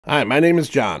Hi, my name is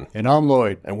John. And I'm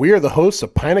Lloyd. And we are the hosts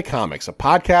of Pint of Comics, a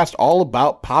podcast all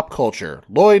about pop culture.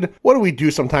 Lloyd, what do we do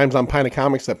sometimes on Pint of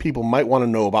Comics that people might want to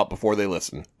know about before they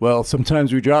listen? Well,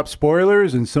 sometimes we drop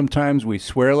spoilers and sometimes we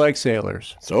swear like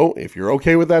sailors. So, if you're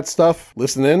okay with that stuff,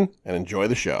 listen in and enjoy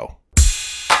the show.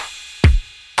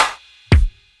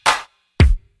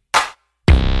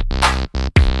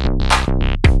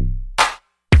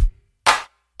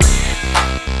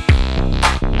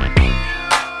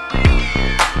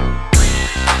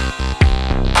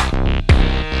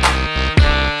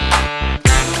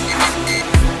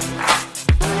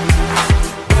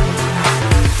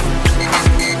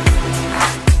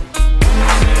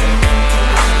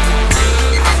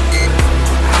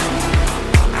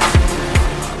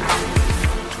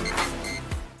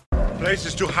 Place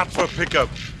is too hot for a pickup.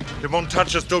 They won't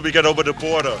touch us till we get over the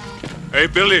border. Hey,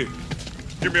 Billy,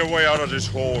 give me a way out of this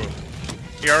hole.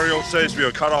 Ariel says we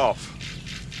are cut off.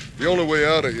 The only way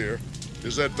out of here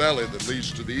is that valley that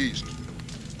leads to the east.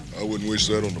 I wouldn't wish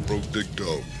that on the broke dick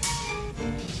dog.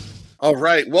 All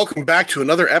right, welcome back to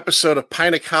another episode of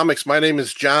Pint of Comics. My name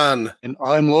is John. And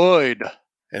I'm Lloyd.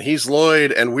 And he's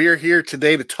Lloyd, and we are here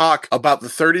today to talk about the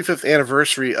 35th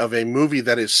anniversary of a movie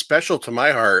that is special to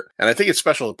my heart, and I think it's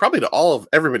special probably to all of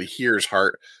everybody here's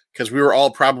heart, because we were all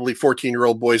probably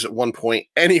 14-year-old boys at one point.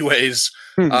 Anyways,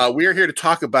 we are here to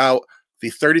talk about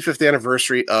the 35th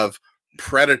anniversary of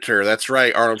Predator. That's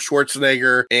right, Arnold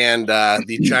Schwarzenegger and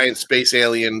the giant space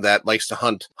alien that likes to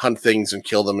hunt things and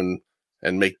kill them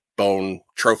and make bone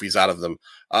trophies out of them.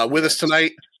 With us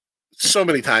tonight, so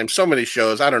many times, so many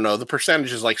shows. I don't know. The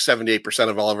percentage is like 78%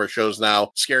 of all of our shows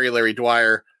now. Scary Larry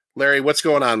Dwyer. Larry, what's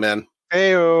going on, man?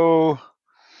 Heyo.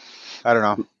 I don't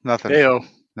know. Nothing. Heyo.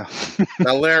 No.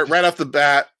 Now, Larry, right off the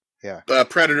bat, Yeah.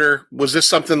 Predator. Was this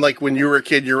something like when you were a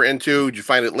kid you were into? Did you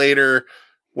find it later?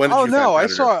 When did Oh you no,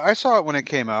 find I saw it when it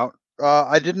came out.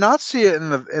 I did not see it in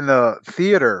the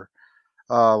theater,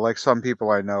 like some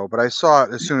people I know, but I saw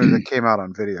it as soon as it came out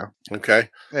on video. Okay.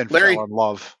 And Larry, fell in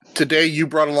love. Today you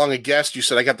brought along a guest. You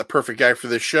said I got the perfect guy for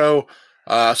this show.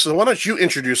 So why don't you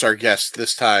introduce our guest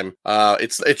this time?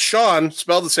 It's Sean,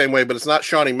 spelled the same way, but it's not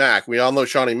Shawnee Mac. We all know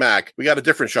Shawnee Mac. We got a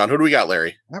different Sean. Who do we got,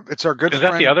 Larry? Yep, it's our good Is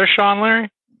friend. that the other Sean, Larry?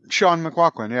 Sean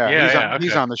McLaughlin, yeah.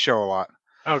 He's Okay. on the show a lot.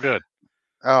 Oh, good.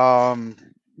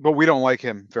 But we don't like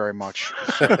him very much.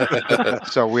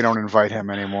 So we don't invite him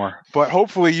anymore. But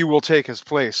hopefully you will take his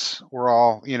place. We're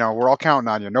all counting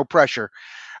on you. No pressure.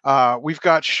 We've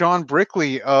got Sean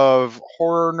Brickley of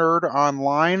Horror Nerd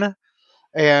Online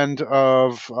and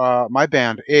of my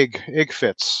band, Ig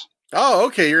Fits. Oh,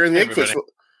 okay. You're in the Hey, Igfish. everybody.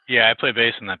 Yeah, I play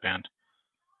bass in that band.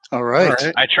 All right. All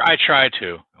right. I try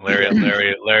to.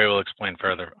 Larry will explain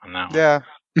further on that one. Yeah.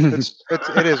 It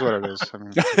is what it is. I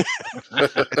mean,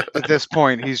 at this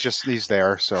point, he's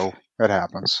there, so it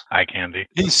happens. Eye candy.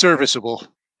 He's serviceable.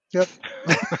 Yep.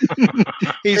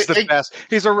 He's the best.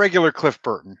 He's a regular Cliff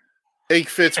Burton. Ig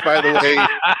Fits, by the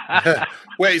way.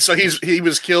 Wait, so he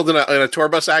was killed in a tour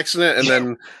bus accident and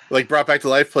then like brought back to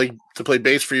life to play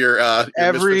bass for your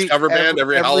Misfits cover band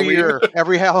every Halloween? Year,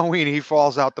 every Halloween, he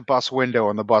falls out the bus window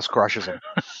and the bus crushes him.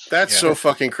 That's so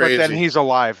fucking crazy. But then he's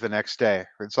alive the next day.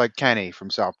 It's like Kenny from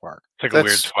South Park. It's like a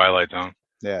weird Twilight Zone.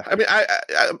 Yeah. I mean,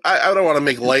 I don't want to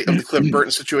make light of the Cliff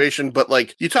Burton situation, but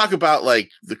like you talk about like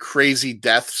the crazy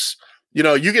deaths. You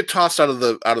know, you get tossed out of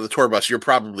the tour bus, you're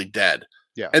probably dead.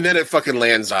 Yeah. And then it fucking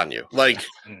lands on you. Like,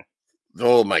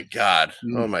 oh my God.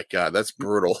 Oh my God. That's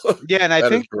brutal. Yeah, and I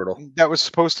think brutal. that was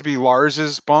supposed to be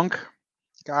Lars's bunk.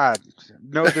 God,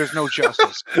 no, there's no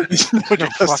justice. There's no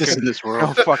justice fucking, in this no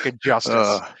world. fucking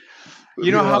justice.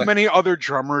 You know how many other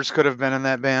drummers could have been in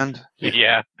that band?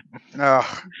 Yeah.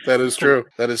 Ugh. That is true.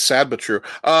 That is sad but true.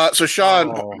 So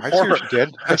Sean, I see what you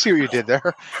did. I see what you did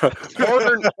there.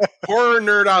 horror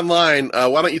Nerd Online.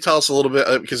 Why don't you tell us a little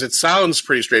bit because it sounds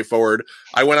pretty straightforward.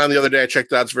 I went on the other day. I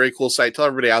checked it out. It's a very cool site. Tell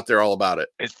everybody out there all about it.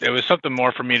 It was something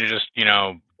more for me to just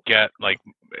get like.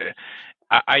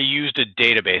 I used a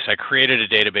database. I created a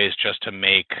database just to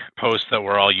make posts that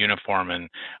were all uniform, and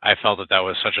I felt that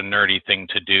was such a nerdy thing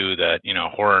to do. That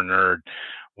horror nerd.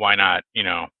 Why not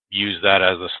use that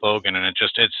as a slogan? And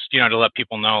it's to let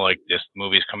people know like this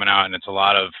movie's coming out, and it's a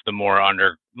lot of the more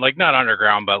not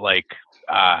underground, but like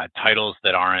titles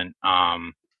that aren't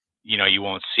you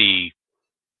won't see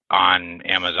on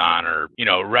Amazon or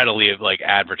readily like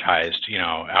advertised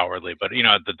outwardly, but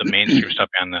the mainstream stuff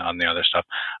and on the other stuff.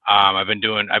 I've been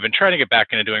trying to get back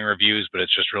into doing reviews, but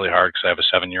it's just really hard because I have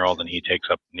a 7-year-old and he takes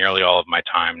up nearly all of my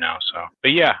time now. So,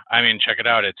 but yeah, I mean, check it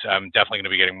out. I'm definitely going to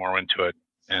be getting more into it,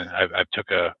 and I took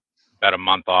about a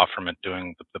month off from it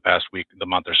doing the past week, the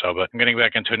month or so, but I'm getting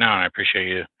back into it now, and I appreciate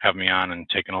you having me on and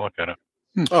taking a look at it.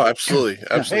 Oh, absolutely.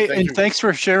 Absolutely. Hey, thanks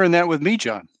for sharing that with me,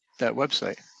 John, that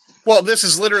website. Well, this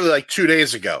is literally like 2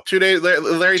 days ago. 2 days.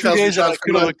 Larry 2 tells me days I John's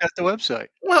could have looked at the website.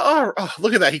 Well,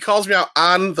 look at that. He calls me out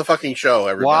on the fucking show,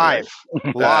 everybody.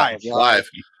 Live.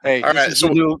 Hey, All right, this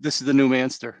is the new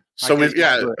Manster. So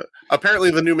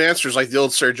apparently the new Manster's like the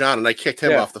old Sir John, and I kicked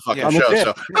him off the fucking show.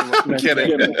 So I'm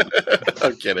kidding.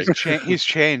 I'm kidding. He's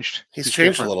changed. He's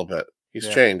changed a little bit. He's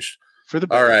changed. For the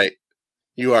better. All right.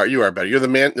 You are better. You're the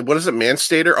man. What is it?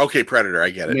 Manstater? Okay, Predator. I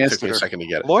get it. It took me a second to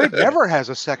get it. Lloyd never has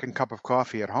a second cup of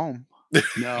coffee at home.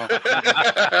 No.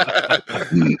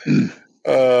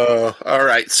 All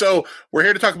right. So we're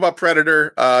here to talk about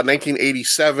Predator,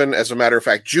 1987. As a matter of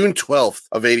fact, June 12th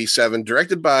of 87,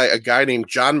 directed by a guy named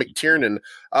John McTiernan.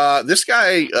 This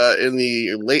guy, in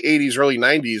the late 80s, early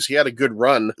 90s, he had a good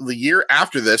run. The year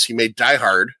after this, he made Die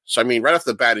Hard. So, I mean, right off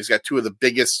the bat, he's got two of the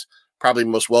biggest, probably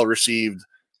most well-received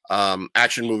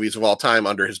action movies of all time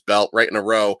under his belt right in a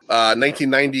row.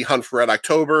 1990, Hunt for Red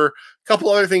October, a couple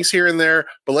other things here and there,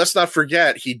 but let's not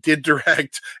forget he did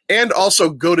direct and also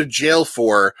go to jail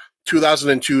for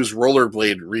 2002's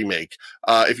Rollerblade remake.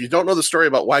 If you don't know the story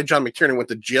about why John McTiernan went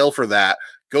to jail for that,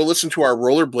 go listen to our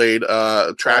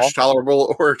Rollerblade Trash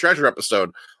Tolerable or Treasure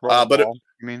episode. You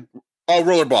mean? Oh,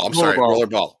 Rollerball. I'm sorry.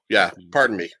 Rollerball. Yeah.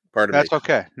 Pardon me. That's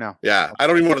okay. No. Yeah. I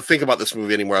don't even want to think about this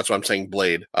movie anymore. That's why I'm saying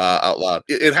Blade out loud.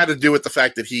 It had to do with the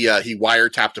fact that he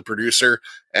wiretapped a producer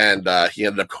and he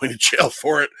ended up going to jail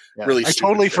for it. Yeah. Really, I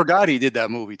totally forgot he did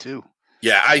that movie too.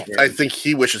 Yeah, I think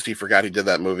he wishes he forgot he did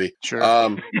that movie.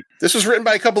 Sure. This was written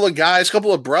by a couple of guys, a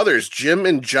couple of brothers, Jim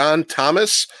and John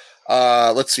Thomas.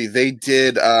 Let's see. They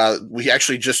did. We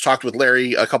actually just talked with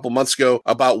Larry a couple months ago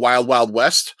about Wild Wild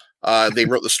West. They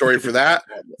wrote the story for that.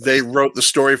 They wrote the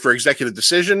story for Executive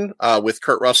Decision with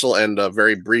Kurt Russell and a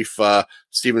very brief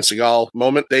Steven Seagal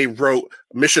moment. They wrote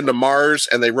Mission to Mars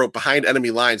and they wrote Behind Enemy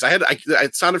Lines.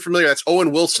 It sounded familiar. That's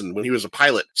Owen Wilson when he was a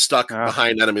pilot stuck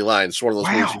behind enemy lines. It's one of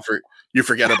those movies you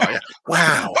forget about.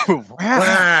 Yeah.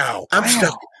 Wow.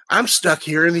 I'm stuck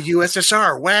here in the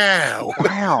USSR. Wow.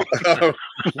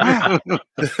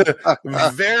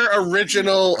 Their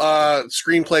original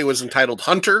screenplay was entitled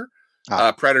Hunter.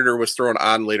 Predator was thrown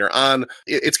on later on.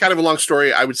 It's kind of a long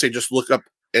story. I would say just look up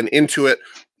and into it.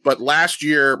 But last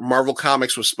year, Marvel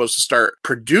Comics was supposed to start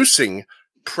producing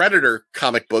Predator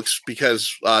comic books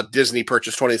because Disney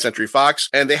purchased 20th Century Fox,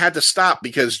 and they had to stop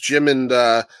because Jim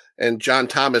and John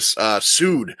Thomas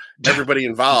sued everybody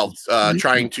involved,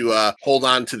 trying to hold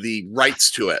on to the rights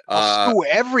to it. Sue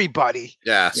everybody.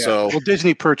 Yeah. So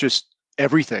Disney purchased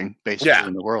everything basically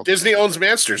in the world. Disney owns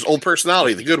Mansters, Old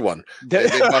Personality, the good one. They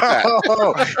bought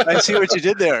that. I see what you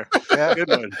did there. Yeah, good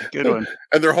one.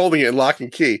 And they're holding it in lock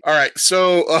and key. All right,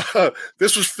 so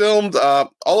this was filmed all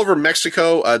over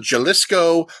Mexico,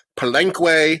 Jalisco,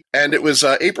 Palenque, and it was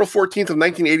April 14th of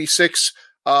 1986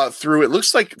 through, it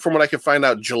looks like, from what I could find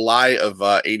out, July of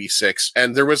 86.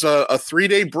 And there was a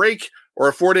 3-day break or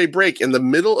a 4-day break in the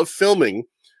middle of filming.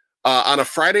 On a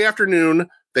Friday afternoon,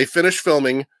 they finished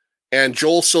filming. And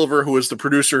Joel Silver, who is the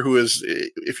producer, who is,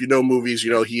 if you know movies, you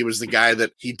know, he was the guy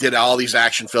that he did all these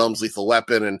action films, Lethal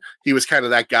Weapon, and he was kind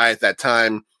of that guy at that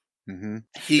time. Mm-hmm.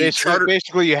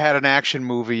 Basically, you had an action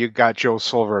movie, you got Joel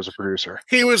Silver as a producer.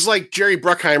 He was like Jerry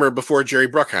Bruckheimer before Jerry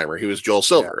Bruckheimer. He was Joel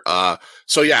Silver.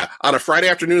 Yeah. On a Friday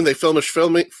afternoon, they finished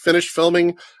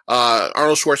filming.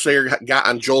 Arnold Schwarzenegger got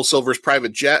on Joel Silver's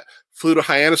private jet, flew to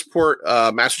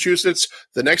Hyannisport, Massachusetts.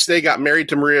 The next day, got married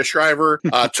to Maria Shriver,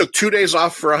 took 2 days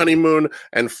off for a honeymoon,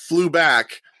 and flew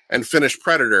back and finished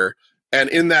Predator. And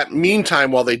in that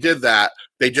meantime, while they did that,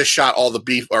 they just shot all the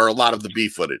beef or a lot of the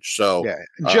beef footage. So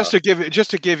just to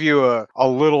give you a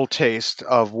little taste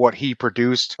of what he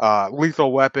produced: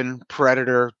 Lethal Weapon,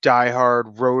 Predator, Die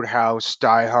Hard, Roadhouse,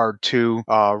 Die Hard 2,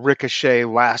 Ricochet,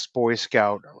 Last Boy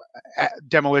Scout,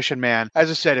 Demolition Man. As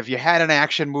I said, if you had an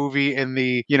action movie in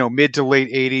the mid to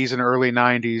late 80s and early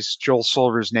 90s, Joel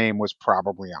Silver's name was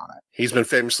probably on it. He's been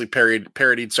famously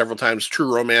parodied several times.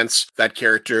 True Romance, that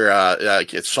character,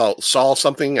 it's Saul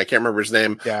something, I can't remember his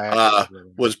name,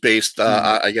 was based,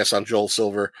 I guess, on Joel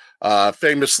Silver.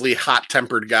 Famously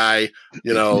hot-tempered guy,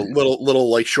 little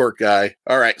like short guy.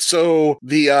 All right, so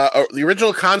the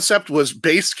original concept was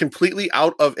based completely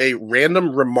out of a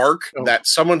random remark that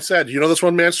someone said. You know this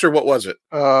one, Manster? What was it?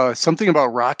 Something about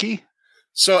Rocky.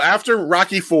 So after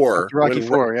Rocky IV,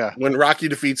 when Rocky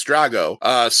defeats Drago,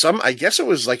 I guess it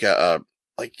was like a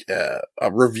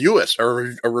reviewist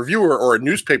or a reviewer or a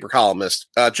newspaper columnist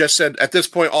just said, at this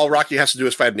point, all Rocky has to do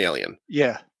is fight an alien.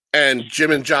 Yeah. And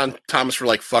Jim and John Thomas were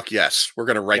like, fuck yes, we're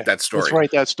going to write that story. Let's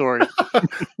write that story.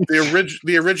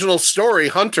 The original story,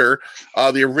 Hunter,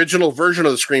 the original version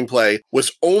of the screenplay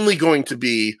was only going to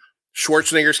be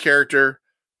Schwarzenegger's character,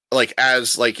 like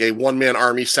as like a one-man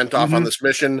army sent off on this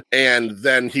mission, and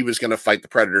then he was going to fight the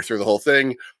Predator through the whole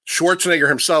thing. Schwarzenegger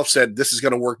himself said this is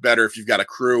going to work better if you've got a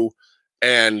crew,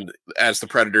 and as the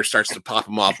Predator starts to pop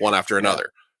them off one after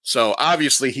another. So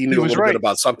obviously he knew a little bit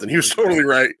about something. He was totally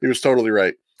right. He was totally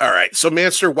right. All right. So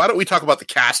Manster, why don't we talk about the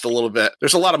cast a little bit?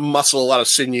 There's a lot of muscle, a lot of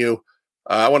sinew.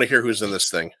 I want to hear who's in this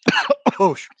thing.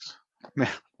 Oh, man.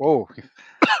 Whoa.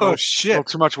 Oh, shit.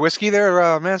 Too much whiskey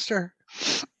there, Master?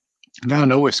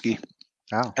 No whiskey.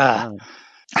 Oh.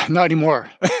 Not anymore.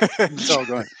 It's all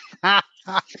gone. All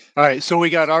right. So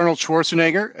we got Arnold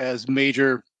Schwarzenegger as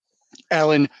Major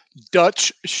Alan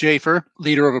Dutch Schaefer,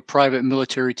 leader of a private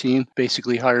military team,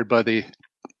 basically hired by the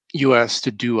U.S.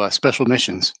 to do special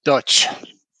missions. Dutch,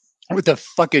 with a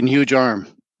fucking huge arm.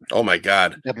 Oh, my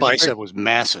God. That bicep was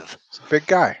massive. He's a big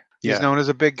guy. He's Yeah. known as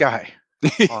a big guy.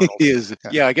 He is.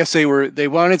 Yeah, I guess they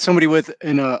wanted somebody with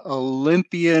an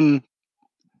Olympian,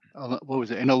 what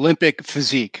was it? An Olympic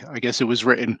physique. I guess it was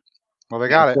written. Well, they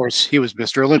got Of course, he was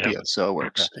Mr. Olympia, so it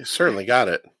works. He certainly got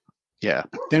it. Yeah.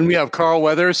 Then we have Carl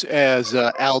Weathers as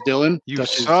Al Dillon. You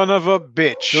Dutch's son of a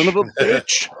bitch. son of a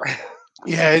bitch.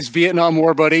 Yeah, his Vietnam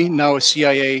War buddy, now a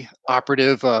CIA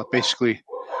operative, basically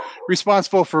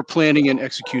responsible for planning and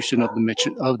execution of the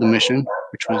mission,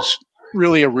 which was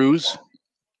really a ruse.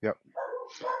 Yep.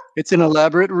 It's an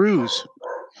elaborate ruse.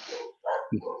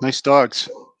 Nice dogs.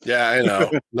 Yeah, I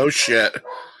know. No shit.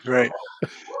 Right.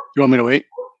 You want me to wait?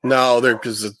 No, they're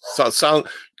because it sound.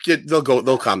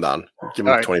 They'll calm down. Give them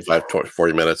All right. 25,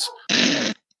 40 minutes.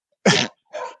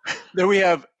 Then we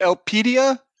have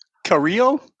Elpidia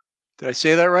Carrillo. Did I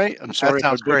say that right? I'm That sorry if I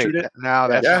sounds great. butchered it. No,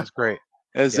 that Yeah. sounds great.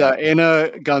 As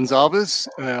Ana Gonzalez,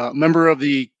 member of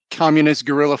the communist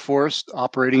guerrilla force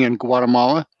operating in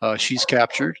Guatemala. She's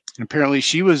captured. And apparently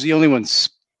she was the only one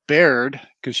spared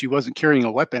because she wasn't carrying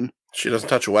a weapon. She doesn't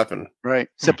touch a weapon. Right.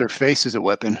 Except her face is a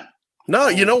weapon. No,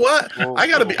 you know what? Whoa, I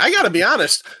gotta be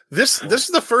honest. This is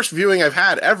the first viewing I've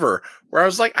had ever where I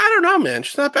was like, I don't know, man.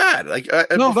 She's not bad. Like,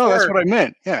 No, that's what I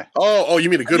meant. Yeah. Oh, you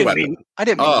mean a good weapon? I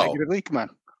didn't mean Oh. negatively. Come on.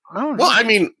 No, Well, I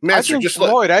mean, Master, just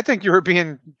look. Lloyd, I think you were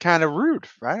being kind of rude.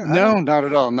 Right? No, not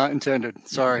at all. Not intended.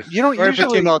 Sorry. You don't Sorry if it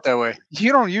usually came out that way.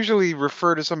 you don't usually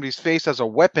refer to somebody's face as a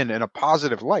weapon in a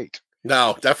positive light.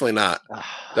 No, definitely not.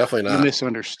 Definitely You not.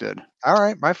 misunderstood. All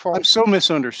right, my I'm fault. so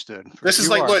misunderstood. This is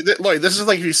You like are. Lloyd. This is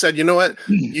like if you said, you know what,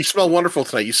 you smell wonderful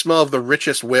tonight. You smell of the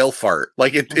richest whale fart.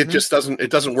 Like it just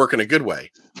doesn't work in a good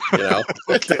way. You know,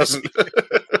 it doesn't.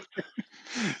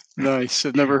 Nice.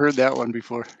 I've never heard that one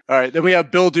before. All right. Then we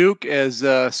have Bill Duke as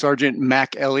Sergeant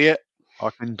Mac Elliott.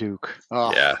 Fucking Duke.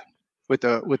 Oh, Yeah. With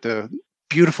the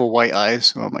beautiful white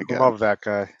eyes. Oh my God. Love that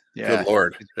guy. Yeah. Good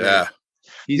Lord. Yeah.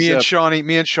 He's, Me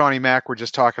and Shawnee Mac were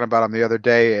just talking about him the other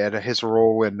day at his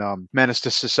role in Menace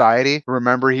to Society.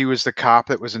 Remember, he was the cop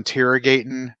that was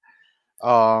interrogating.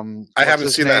 I haven't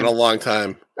seen that in a long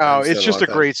time. Oh, it's just a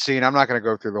great scene. I'm not going to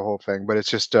go through the whole thing, but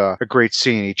it's just a great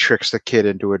scene. He tricks the kid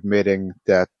into admitting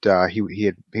that he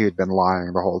had been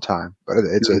lying the whole time. But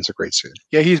it's a great scene.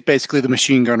 yeah, he's basically the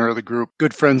machine gunner of the group.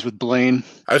 Good friends with Blaine.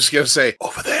 I was just gonna say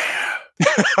over there.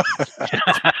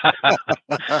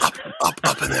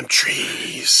 up in them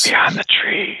trees. Beyond the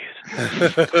trees.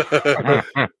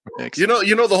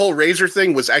 You know the whole razor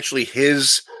thing was actually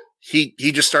his. He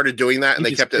just started doing that, and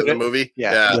He they just kept it in did the movie.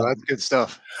 Yeah, that's good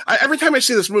stuff. Every time I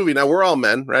see this movie, now we're all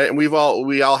men, right? And we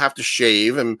all have to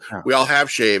shave, and we all have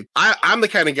shaved. I'm the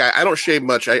kind of guy, I don't shave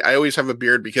much. I always have a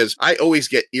beard because I always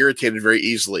get irritated very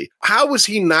easily. How was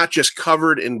he not just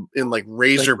covered in like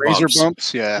razor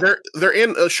bumps? Yeah. They're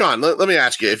in Sean, let me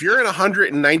ask you, if you're in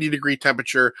 190 degree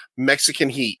temperature Mexican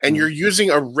heat and you're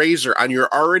using a razor on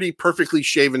your already perfectly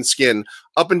shaven skin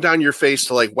up and down your face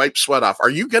to like wipe sweat off, are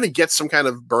you going to get some kind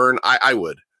of burn? I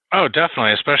would. Oh,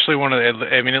 definitely. Especially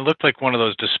it looked like one of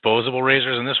those disposable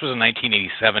razors, and this was a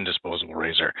 1987 disposable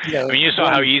razor. Yeah, I mean, you saw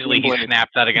how easily he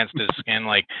snapped that against his skin.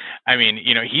 Like, I mean,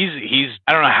 he's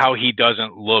I don't know how he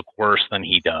doesn't look worse than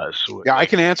he does. Yeah, I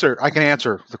can answer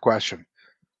the question.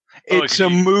 Oh, It's a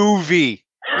movie.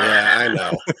 Yeah, I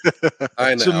know.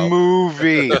 It's a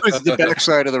movie. It was the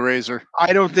backside of the razor.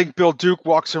 I don't think Bill Duke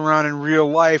walks around in real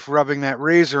life rubbing that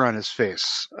razor on his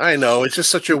face. I know. It's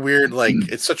just such a weird,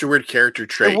 it's such a weird character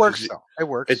trait. It works, though. It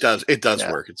works. It does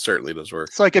work. It certainly does work.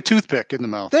 It's like a toothpick in the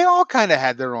mouth. They all kind of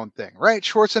had their own thing, right?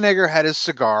 Schwarzenegger had his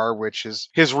cigar, which is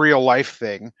his real life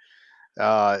thing.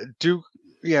 Duke,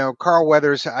 Carl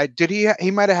Weathers,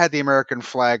 he might have had the American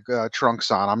flag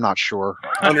trunks on. I'm not sure.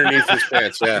 Underneath his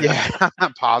pants, yeah. Yeah, I'm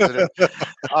not positive.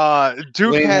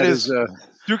 Duke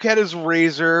had his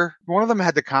razor. One of them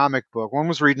had the comic book. One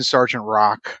was reading Sergeant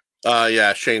Rock.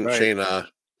 Yeah, Shane Right. Shane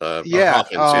Yeah,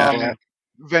 Hawkins, yeah.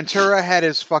 Ventura had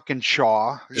his fucking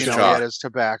chaw. His He chaw. had his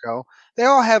tobacco. They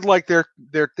all had like their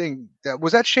thing.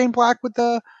 Was that Shane Black with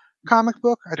the comic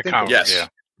book? I think. comic, Yes.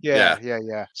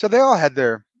 Yeah. So they all had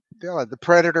their. The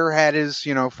Predator had his,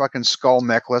 fucking skull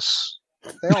necklace.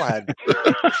 They all had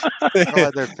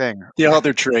their thing. The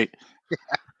other trait.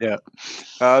 Yeah.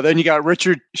 Then you got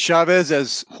Richard Chavez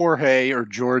as Jorge or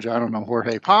George. I don't know.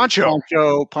 Jorge. Pancho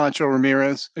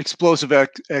Ramirez, explosive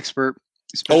expert,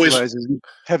 specializes in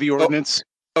heavy ordnance.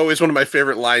 Always one of my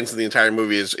favorite lines in the entire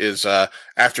movie is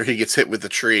after he gets hit with the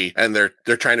tree and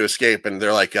they're trying to escape and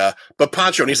they're like, but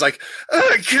Pancho, and he's like,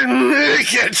 I can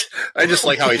make it. I just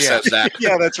like how he says that.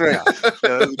 Yeah, that's right.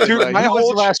 Dude, he was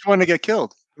the last one to get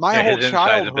killed. My whole his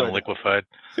insides have been childhood. liquefied.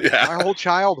 Yeah. My whole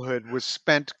childhood was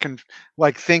spent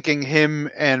thinking him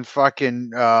and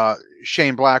fucking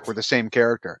Shane Black were the same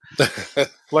character.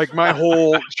 Like my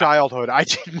whole childhood, I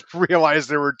didn't realize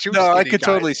there were two. No, I skinny could guys.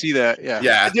 totally see that. Yeah.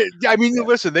 Yeah. I mean,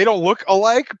 listen, they don't look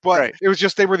alike, but Right. it was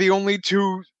just they were the only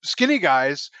two skinny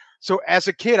guys. So as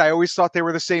a kid, I always thought they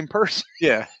were the same person.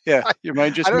 Yeah. Your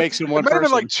mind just makes them one It might have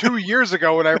been person. like 2 years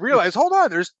ago when I realized, hold on,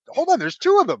 there's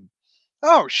two of them.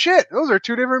 Oh shit, those are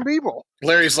two different people.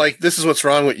 Larry's like, this is what's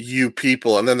wrong with you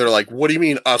people. And then they're like, what do you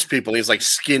mean us people? And he's like,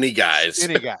 skinny guys.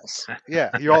 Skinny guys. Yeah,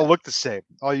 you all look the same.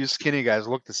 All you skinny guys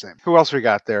look the same. Who else we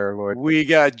got there, Lloyd? We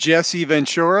got Jesse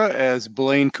Ventura as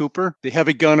Blaine Cooper, the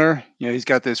heavy gunner. He's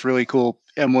got this really cool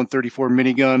M134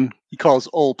 minigun. He calls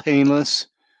Old Painless.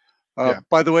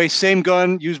 By the way, same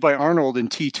gun used by Arnold in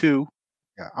T2.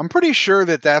 Yeah, I'm pretty sure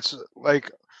that's like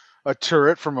a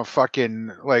turret from a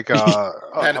fucking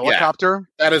a helicopter.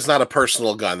 That is not a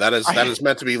personal gun. That is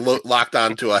meant to be locked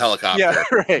onto a helicopter. Yeah,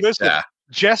 right. Listen, Yeah.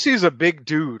 Jesse's a big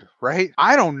dude, right?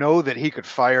 I don't know that he could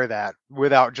fire that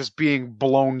without just being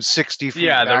blown 60 feet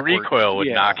Yeah, the backward. recoil would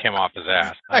knock him off his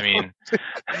ass. I mean,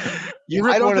 You I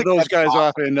rip don't one of think those that's guys possible.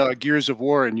 off in Gears of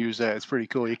War and use that. It's pretty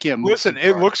cool. You can't move. Listen, too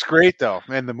it far. looks great though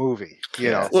in the movie.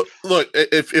 You know, Look,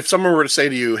 if someone were to say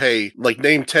to you, hey, like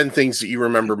name 10 things that you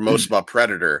remember most about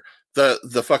Predator,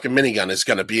 the fucking minigun is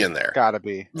going to be in there. gotta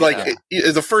be Like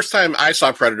the first time I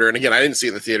saw Predator, and again, I didn't see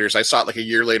it in the theaters. I saw it like a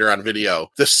year later on video.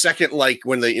 The second, like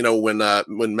when they,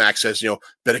 when Max says,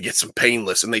 better get some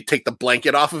painless, and they take the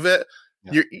blanket off of it.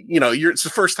 Yeah. It's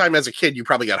the first time as a kid you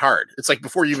probably got hard. It's like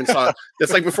before you even saw.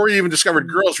 It's like before you even discovered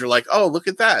girls. You're like, oh, look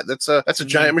at that. That's a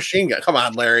giant machine gun. Come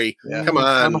on, Larry. Yeah. Come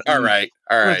on. All right.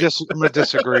 I'm gonna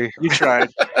disagree. You tried.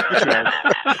 I'm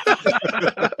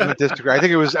gonna disagree. I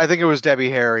think it was Debbie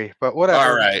Harry, but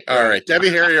whatever. All right. Debbie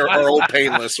Harry or Old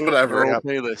Painless, whatever. Old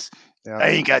Painless. Yeah. I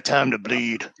ain't got time to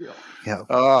bleed. Yeah.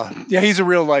 He's a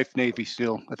real life Navy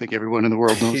SEAL. I think everyone in the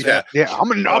world knows that. Yeah,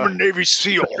 I'm a Navy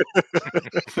SEAL.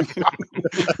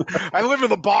 I live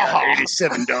in the Baja.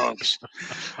 87 dogs.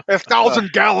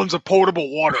 1,000 gallons of potable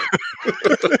water.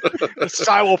 A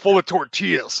silo full of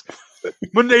tortillas. I'm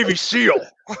a Navy SEAL.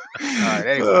 All right,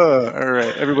 anyway. All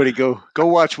right, everybody go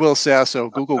watch Will Sasso.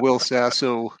 Google Will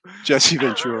Sasso, Jesse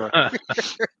Ventura.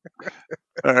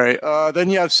 All right, then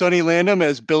you have Sonny Landham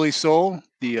as Billy Soul,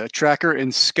 the tracker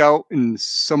and scout and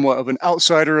somewhat of an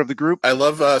outsider of the group. I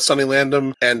love Sonny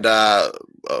Landham, and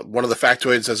one of the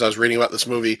factoids as I was reading about this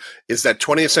movie is that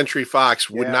 20th Century Fox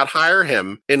would not hire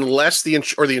him unless the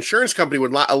insurance company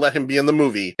would not let him be in the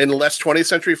movie unless 20th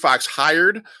Century Fox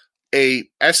hired a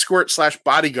escort /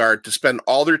 bodyguard to spend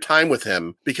all their time with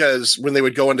him, because when they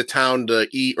would go into town to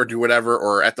eat or do whatever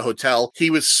or at the hotel, he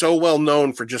was so well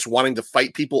known for just wanting to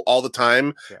fight people all the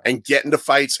time and get into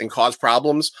fights and cause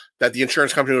problems that the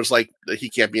insurance company was like, he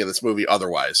can't be in this movie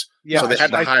otherwise. Yeah, so they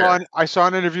had to hire. I saw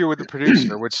an interview with the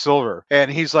producer, with Silver, and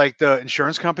he's like, the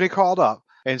insurance company called up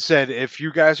and said, if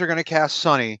you guys are going to cast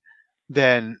Sonny,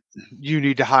 then you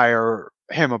need to hire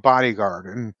him a bodyguard.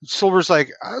 And Silver's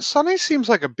like, Sonny seems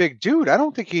like a big dude. I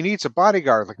don't think he needs a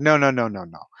bodyguard. Like, no.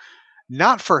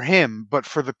 Not for him, but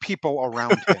for the people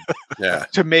around him.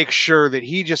 To make sure that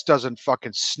he just doesn't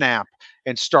fucking snap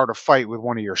and start a fight with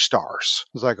one of your stars. I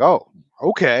was like, oh,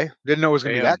 okay. Didn't know it was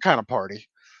going to be that kind of party.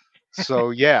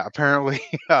 So yeah, apparently,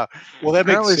 well, that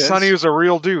makes sense. Sonny was a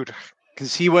real dude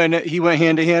because he went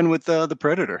hand to hand with the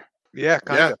Predator. Yeah,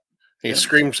 kind of. He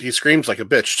screams like a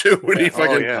bitch too when he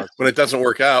fucking when it doesn't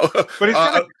work out. But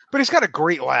he's got a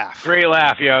great laugh. Great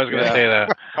laugh. Yeah, I was going to say that.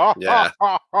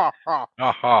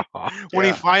 When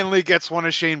he finally gets one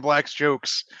of Shane Black's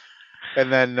jokes,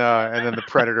 and then the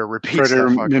Predator repeats. Predator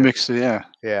mimics. Yeah.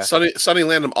 Sonny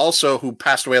Landham also, who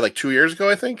passed away like 2 years ago,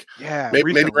 I think. Yeah,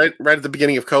 maybe right at the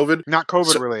beginning of COVID. Not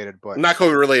COVID related,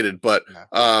 but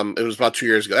it was about 2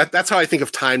 years ago. That's how I think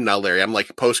of time now, Larry. I'm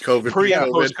like post-COVID,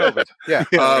 post-COVID. Yeah.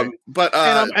 But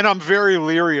and I'm very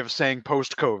leery of saying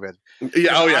post-COVID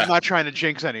Yeah, oh yeah. I'm not trying to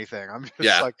jinx anything. I'm just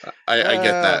Yeah, like, I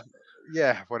get that.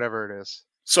 Yeah, whatever it is.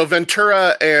 So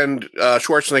Ventura and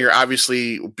Schwarzenegger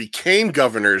obviously became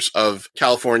governors of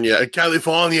California,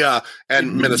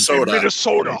 and Minnesota.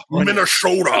 Minnesota.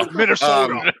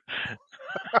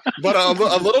 But a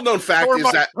little known fact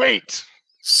is that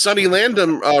Sonny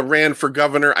Landham ran for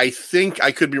governor. I think,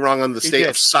 I could be wrong on the state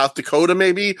of South Dakota,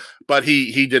 maybe, but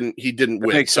he didn't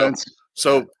win. Makes sense.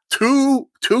 So two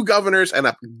governors and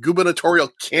a gubernatorial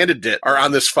candidate are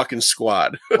on this fucking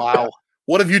squad. Wow.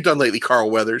 What have you done lately, Carl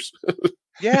Weathers?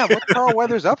 Yeah, what Carl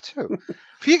Weathers up to?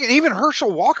 Even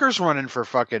Herschel Walker's running for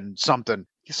fucking something.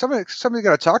 Somebody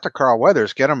got to talk to Carl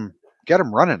Weathers. Get him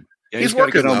running. Yeah, He's gotta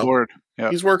working get on though. board.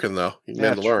 Yeah. He's working though. He's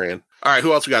Mandalorian. All right,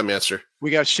 who else we got, Master? We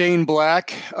got Shane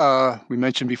Black, we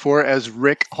mentioned before, as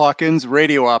Rick Hawkins,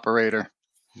 radio operator.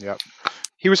 Yep.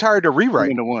 He was hired to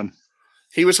rewrite. Into one.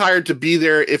 He was hired to be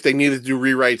there if they needed to do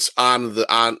rewrites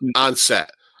on set.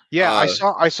 Yeah,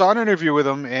 I saw an interview with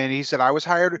him, and he said I was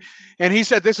hired, and he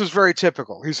said this is very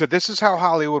typical. He said this is how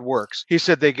Hollywood works. He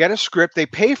said they get a script, they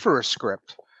pay for a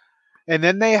script, and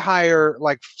then they hire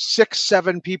like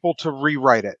 6-7 people to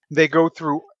rewrite it. They go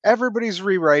through everybody's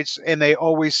rewrites, and they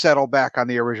always settle back on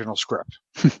the original script.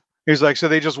 He's like, so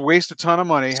they just waste a ton of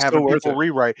money having people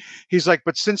rewrite. He's like,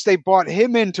 but since they bought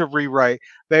him in to rewrite,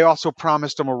 they also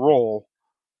promised him a role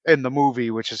in the movie,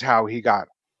 which is how he got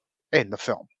in the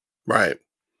film. Right.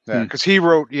 Yeah, because he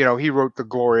wrote the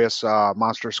glorious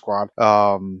Monster Squad.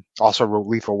 Also wrote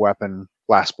Lethal Weapon,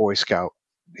 Last Boy Scout.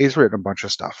 He's written a bunch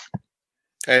of stuff.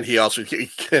 And he also, you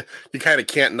kind of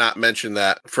can't not mention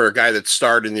that for a guy that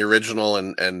starred in the original.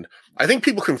 And I think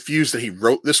people confuse that he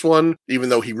wrote this one, even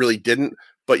though he really didn't.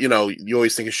 But, you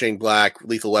always think of Shane Black,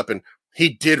 Lethal Weapon. He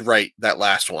did write that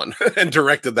last one and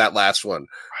directed that last one.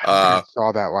 I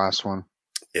saw that last one.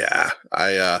 Yeah.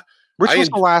 Which was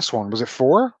the last one? Was it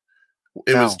 4?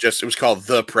 It was called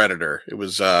The Predator. It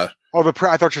was, I thought you were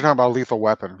talking about Lethal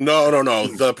Weapon. No,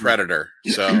 The Predator.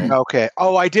 So. Okay.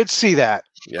 Oh, I did see that.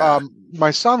 Yeah.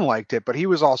 My son liked it, but he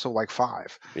was also like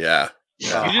 5. Yeah. You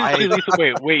didn't see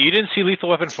Lethal, wait, you didn't see Lethal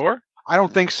Weapon 4? I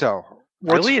don't think so.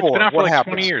 What's Really? 4? It's been out for What like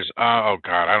happens? 20 years. Oh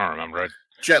God, I don't remember it.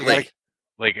 Jet Li.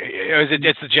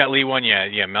 It's the Jet Li one,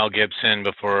 yeah. Mel Gibson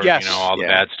before all the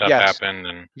bad stuff happened,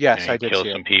 and I did kill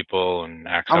see some people and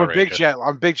acts I'm outrageous.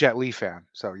 a big Jet Li fan,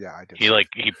 so yeah, I did.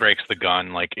 He breaks the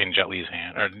gun like in Jet Li's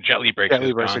hand, or Jet Li breaks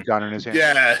a gun in his hand.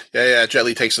 Yeah. Jet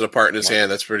Li takes it apart in his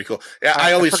hand. That's pretty cool. Yeah,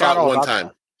 I only saw it one time.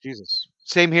 That. Jesus.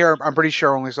 Same here. I'm pretty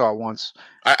sure I only saw it once.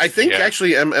 I think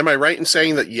actually, am I right in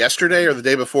saying that yesterday or the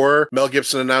day before, Mel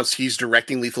Gibson announced he's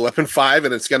directing Lethal Weapon 5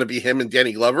 and it's going to be him and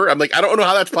Danny Glover? I'm like, I don't know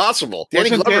how that's possible. Danny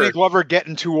Glover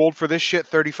getting too old for this shit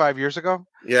 35 years ago?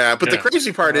 Yeah, but the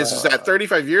crazy part is that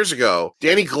 35 years ago,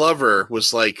 Danny Glover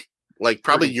was like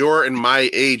probably your and my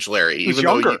age, Larry. He was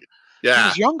younger. He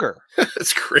was younger.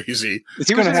 It's crazy.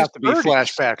 It's going to have to be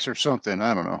flashbacks or something.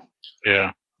 I don't know.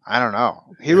 Yeah. I don't know.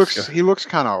 He looks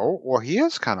kind of old. Well, he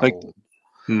is kind of old.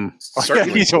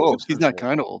 Certainly. He's old. He's not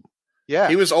kind of old. Yeah,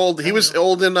 he was old. He was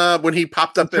old in when he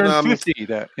popped up in 50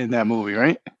 in that movie,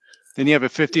 right? Didn't he have a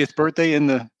 50th birthday in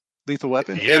the Lethal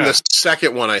Weapon? Yeah. In the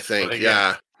second one, I think.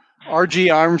 Yeah.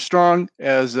 R.G. Armstrong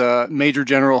as Major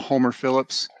General Homer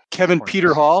Phillips. Kevin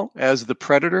Peter Hall as the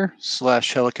Predator /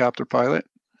 helicopter pilot.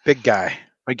 Big guy.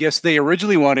 I guess they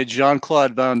originally wanted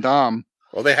Jean-Claude Van Damme.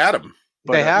 Well, they had him.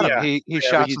 But, they had him. He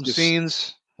shot some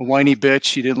scenes. A whiny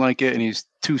bitch. He didn't like it, and he's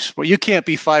too. You can't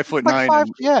be 5'9".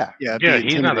 Yeah,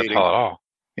 he's not that tall at all.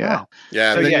 Yeah,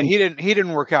 yeah. So he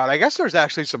didn't work out. I guess there's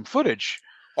actually some footage.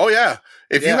 Oh yeah,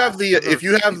 if you have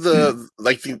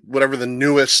the whatever the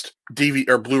newest DVD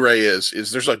or Blu-ray is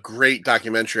there's a great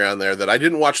documentary on there that I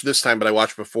didn't watch this time, but I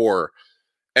watched before,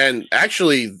 and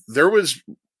actually there was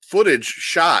footage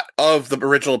shot of the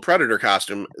original Predator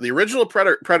costume. The original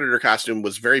Predator costume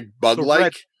was very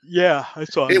bug-like. Yeah, I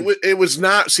saw it. It was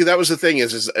not. See, that was the thing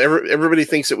is everybody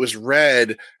thinks it was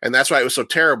red, and that's why it was so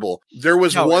terrible. There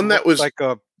was one that was like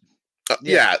a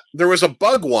there was a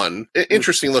bug one,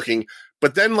 interesting looking,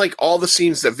 but then like all the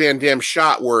scenes that Van Damme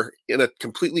shot were in a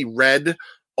completely red,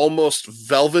 almost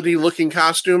velvety looking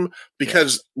costume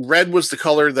because red was the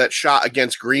color that shot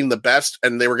against green the best,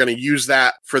 and they were going to use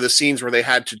that for the scenes where they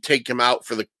had to take him out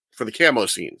for the camo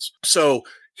scenes. So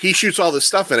he shoots all this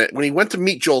stuff in it. When he went to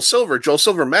meet Joel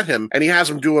Silver met him, and he has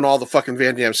him doing all the fucking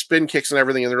Van Damme spin kicks and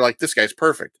everything, and they're like, this guy's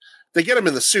perfect. They get him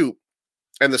in the suit,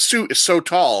 and the suit is so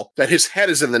tall that his head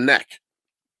is in the neck.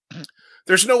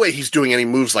 There's no way he's doing any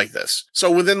moves like this.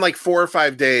 So within like 4 or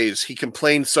 5 days, he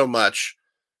complained so much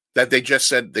that they just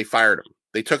said they fired him.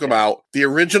 They took him out. The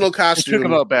original costume. They took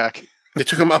him out back. They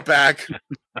took him out back.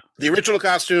 The original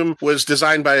costume was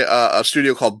designed by a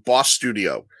studio called Boss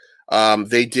Studio.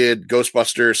 They did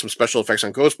Ghostbusters, some special effects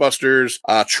on Ghostbusters,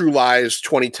 True Lies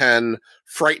 2010,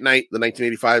 Fright Night, the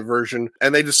 1985 version.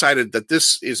 And they decided that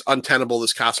this is untenable,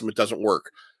 this costume, it doesn't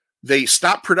work. They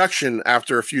stopped production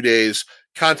after a few days,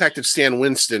 contacted Stan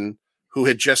Winston, who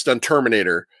had just done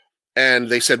Terminator, and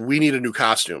they said, we need a new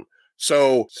costume.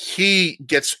 So he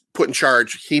gets put in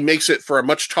charge. He makes it for a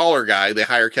much taller guy. They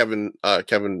hire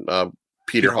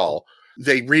Peter Hall.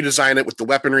 They redesign it with the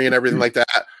weaponry and everything like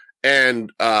that.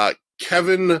 And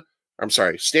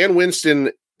Stan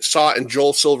Winston saw in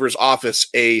Joel Silver's office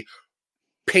a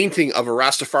painting of a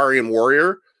Rastafarian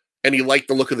warrior, and he liked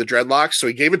the look of the dreadlocks. So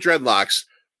he gave it dreadlocks.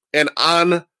 And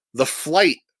on the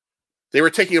flight, they were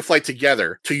taking a flight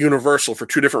together to Universal for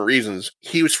two different reasons.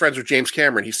 He was friends with James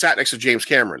Cameron. He sat next to James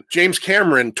Cameron. James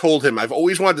Cameron told him, I've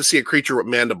always wanted to see a creature with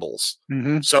mandibles.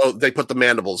 Mm-hmm. So they put the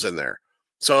mandibles in there.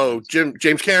 So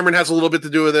James Cameron has a little bit to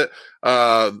do with it,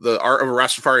 the art of a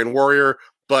Rastafarian warrior.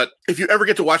 But if you ever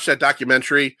get to watch that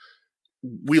documentary,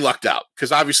 we lucked out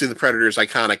because obviously the Predator is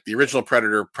iconic. The original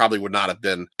Predator probably would not have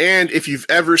been. And if you've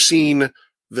ever seen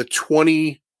the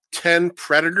 2010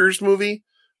 Predators movie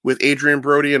with Adrian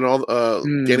Brody and all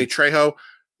Danny Trejo,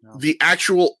 the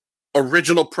actual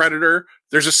original Predator,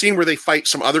 there's a scene where they fight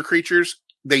some other creatures.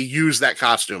 They use that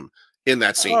costume in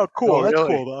that scene. Oh, cool. Oh, That's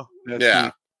really? cool, though. Yeah.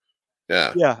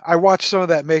 Yeah. Yeah. I watched some of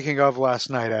that making of last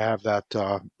night. I have that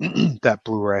that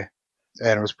Blu-ray.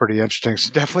 And it was pretty interesting.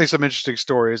 So definitely some interesting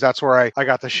stories. That's where I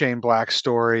got the Shane Black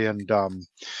story and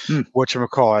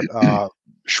whatchamacallit,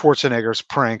 Schwarzenegger's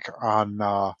prank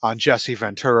on Jesse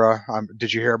Ventura.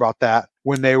 Did you hear about that?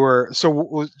 When they were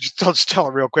I'll just tell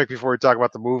it real quick before we talk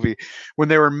about the movie. When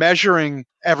they were measuring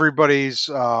everybody's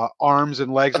arms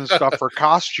and legs and stuff for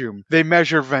costume, they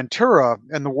measure Ventura,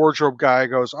 and the wardrobe guy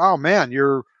goes, "Oh man,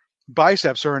 your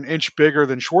biceps are an inch bigger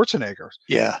than Schwarzenegger's."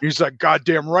 Yeah. He's like,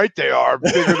 "Goddamn right they are,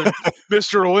 bigger than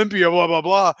Mr. Olympia, blah, blah,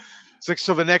 blah." It's like,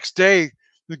 so the next day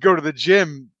we go to the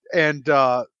gym and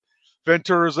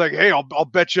Ventura's like, "Hey, I'll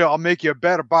bet you, I'll make you a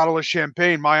bet, a bottle of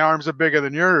champagne. My arms are bigger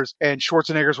than yours." And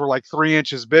Schwarzenegger's were like 3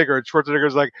 inches bigger. And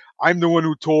Schwarzenegger's like, "I'm the one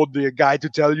who told the guy to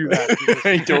tell you that."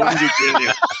 He told me to tell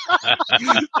you.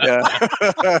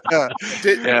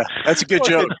 Yeah, that's a good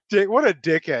joke. What a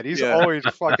dickhead. He's always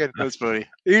fucking. That's funny.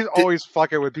 He's always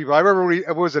fucking with people. I remember when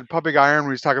it was at Pumping Iron when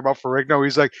he was talking about Ferrigno.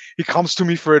 He's like, he comes to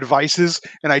me for advices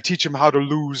and I teach him how to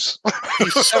lose.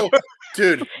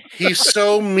 Dude, he's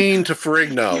so mean to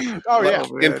Ferrigno. Oh, yeah.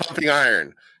 In Pumping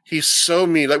Iron. He's so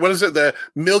mean. Like, what is it? The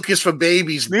milk is for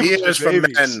babies, beer is for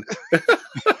men.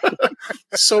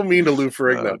 So mean to Lou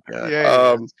Ferrigno.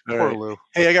 Poor Lou.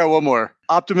 Hey, I got one more.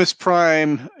 Optimus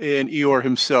Prime and Eeyore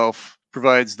himself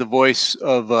provides the voice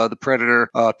of the Predator,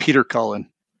 Peter Cullen.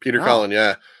 Peter Cullen,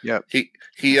 yeah. Yeah.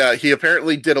 He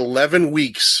apparently did 11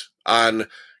 weeks on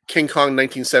King Kong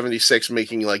 1976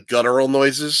 making like guttural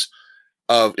noises.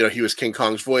 He was King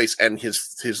Kong's voice, and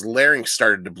his larynx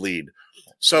started to bleed.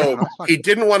 So he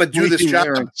didn't want to do this job.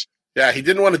 Larynx. Yeah, he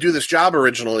didn't want to do this job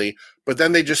originally, but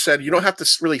then they just said, you don't have to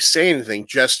really say anything,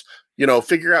 just,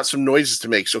 figure out some noises to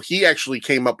make. So he actually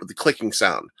came up with the clicking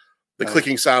sound. The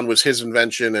clicking sound was his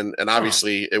invention, and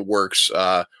obviously it works.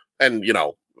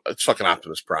 It's fucking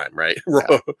Optimus Prime, right?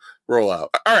 Roll out.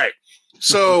 All right.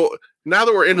 So now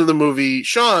that we're into the movie,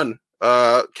 Sean,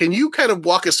 can you kind of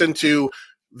walk us into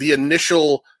the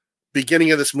initial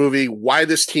beginning of this movie, why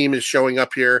this team is showing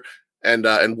up here, and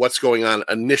what's going on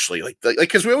initially? Like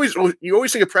because you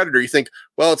always think of Predator, you think,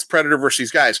 well, it's Predator versus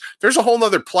these guys. There's a whole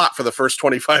nother plot for the first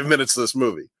 25 minutes of this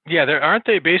movie. Yeah, aren't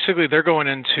they basically they're going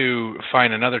in to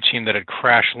find another team that had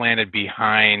crash landed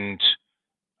behind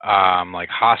in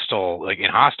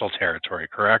hostile territory,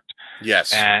 correct?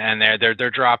 Yes. And they're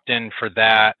dropped in for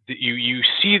that. You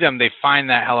see them, they find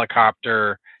that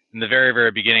helicopter in the very,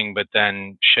 very beginning, but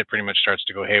then shit pretty much starts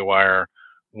to go haywire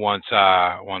once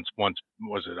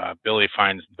Billy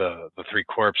finds the three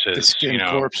corpses. The skinned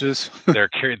corpses. they're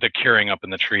curing up in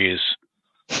the trees.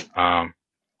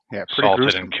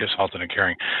 Salted and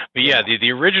curing. But yeah,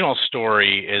 the original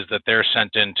story is that they're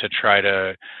sent in to try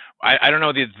to. I don't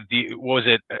know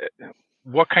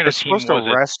what kind of team was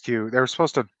it? Rescue. They were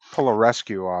supposed to pull a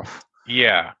rescue off.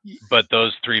 Yeah, but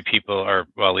those three people are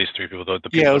at least three people. The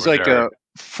people it was like a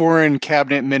foreign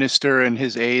cabinet minister and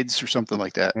his aides or something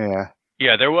like that. Yeah.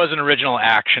 Yeah, there was an original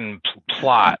action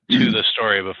plot to the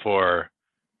story before,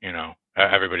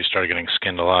 everybody started getting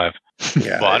skinned alive.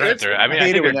 Yeah. Well, I think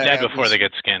they're dead before they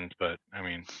get skinned, but I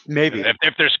mean, maybe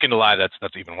if they're skinned alive,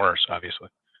 that's even worse, obviously.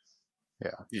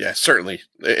 Yeah, certainly.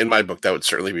 In my book, that would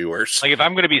certainly be worse. Like if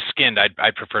I'm going to be skinned,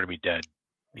 I'd prefer to be dead.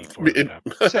 before that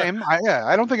happened. Same.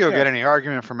 I don't think it'll get any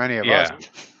argument from any of us.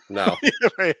 No.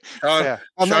 Right. Sean, Yeah.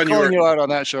 I'm Sean, not calling you out on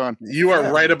that, Sean. You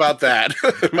are right about that,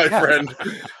 my friend.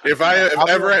 If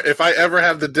I ever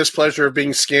have the displeasure of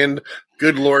being skinned,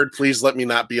 good Lord, please let me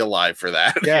not be alive for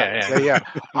that. Yeah.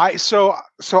 So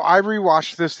I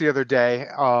rewatched this the other day.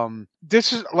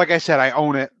 This is, like I said, I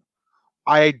own it.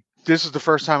 This is the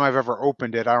first time I've ever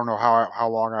opened it. I don't know how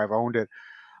long I've owned it.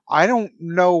 I don't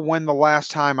know when the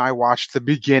last time I watched the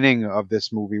beginning of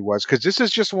this movie was, because this is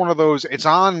just one of those, it's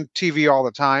on TV all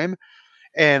the time,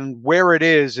 and where it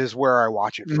is where I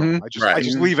watch it from. Mm-hmm. I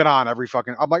just leave it on every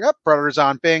fucking, I'm like, oh, Predator's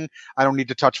on, bing. I don't need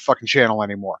to touch a fucking channel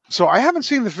anymore. So I haven't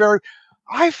seen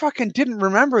I fucking didn't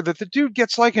remember that the dude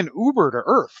gets like an Uber to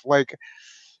Earth. Like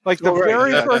the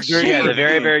very first scene. Yeah, the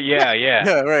very, yeah.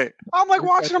 Yeah, right. I'm like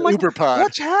watching, I'm like, Uber pod.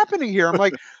 what's happening here? I'm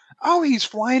like, oh, he's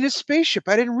flying his spaceship.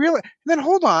 I didn't realize. And then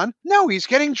hold on. No, he's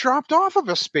getting dropped off of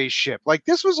a spaceship. Like,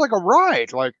 this was like a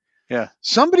ride. Like, yeah.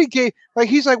 Somebody gave, like,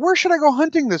 he's like, where should I go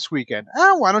hunting this weekend?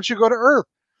 Oh, why don't you go to Earth?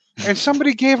 And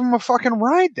somebody gave him a fucking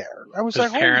ride there. I was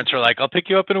His like, parents are like, I'll pick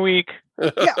you up in a week.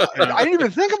 Yeah, I didn't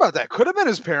even think about that. Could have been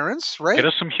his parents, right? Get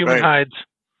us some human hides.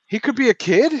 He could be a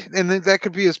kid, and then that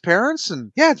could be his parents.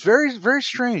 And yeah, it's very, very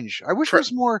strange. I wish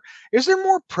there's more. Is there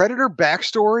more Predator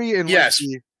backstory in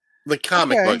the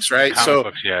comic books, right? Comic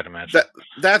books, yeah, I'd imagine.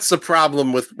 That's the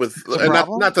problem with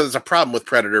problem? Not that there's a problem with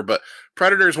Predator, but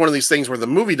Predator is one of these things where the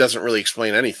movie doesn't really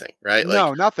explain anything, right? Like,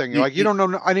 no, nothing. You don't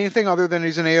know anything other than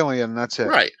he's an alien. That's it.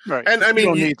 Right. And I mean, you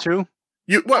don't need to.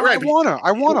 I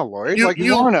wanna, Lloyd.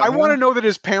 I want to know that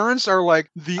his parents are like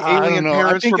the alien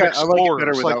parents from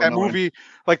Explorers, like that movie,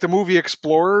 like the movie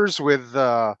Explorers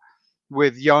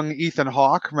with young Ethan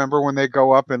Hawke. Remember when they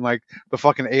go up and like the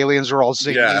fucking aliens are all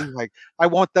zany? Yeah. Like, I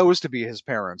want those to be his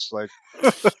parents. Like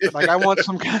I want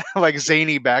some kind of like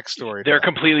zany backstory. They're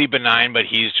completely benign, but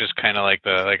he's just kind of like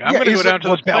I'm going to go down to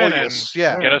this planet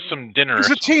and get us some dinner.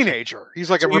 He's a teenager. He's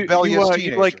like a rebellious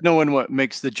teenager. You like knowing what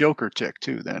makes the Joker tick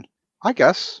too, then. I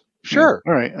guess. Sure.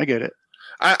 Yeah. All right, I get it.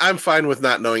 I'm fine with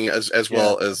not knowing as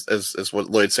well as what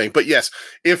Lloyd's saying. But yes,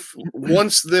 if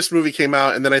once this movie came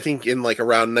out, and then I think in like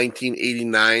around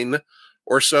 1989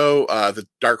 or so, the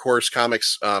Dark Horse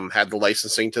Comics had the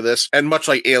licensing to this, and much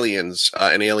like Aliens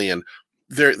and Alien,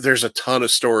 there's a ton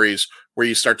of stories where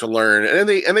you start to learn, and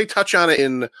they touch on it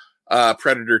in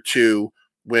Predator 2.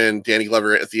 When Danny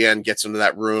Glover at the end gets into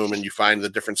that room and you find the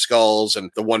different skulls,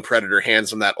 and the one Predator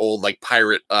hands him that old like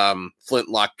pirate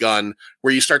flintlock gun,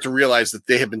 where you start to realize that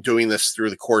they have been doing this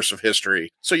through the course of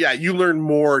history. So yeah, you learn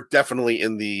more definitely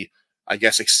in the, I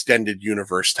guess, extended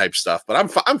universe type stuff. But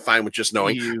I'm fine with just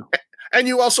knowing. And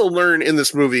you also learn in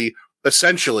this movie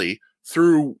essentially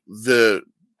through the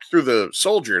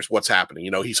soldiers what's happening.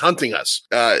 You know, he's hunting us.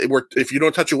 If you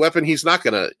don't touch a weapon, he's not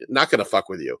gonna fuck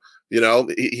with you. You know,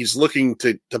 he's looking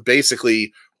to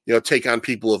basically, you know, take on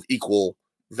people of equal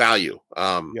value.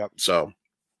 So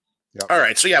all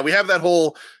right, so yeah, we have that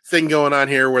whole thing going on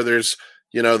here where there's,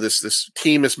 you know, this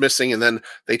team is missing, and then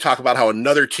they talk about how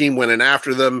another team went in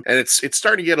after them, and it's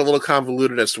starting to get a little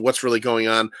convoluted as to what's really going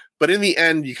on. But in the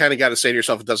end, you kind of got to say to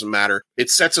yourself, it doesn't matter. It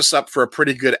sets us up for a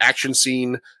pretty good action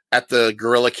scene at the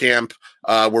guerrilla camp,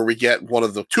 where we get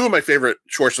two of my favorite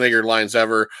Schwarzenegger lines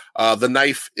ever. The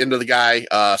knife into the guy,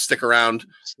 stick around.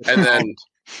 And then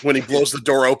when he blows the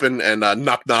door open and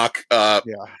knock, knock.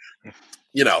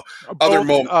 You know, other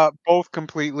moments. Both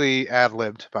completely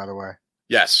ad-libbed, by the way.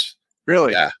 Yes.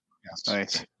 Really? Yeah. Yes.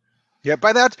 Nice. Yeah,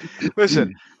 by that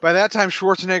time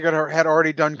Schwarzenegger had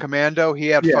already done Commando. He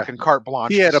had fucking carte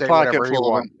blanche. He had a pocket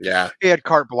full of them. Yeah. He had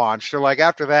carte blanche. So like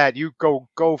after that, you go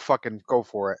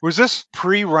for it. Was this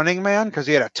pre-Running Man? Because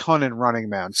he had a ton in Running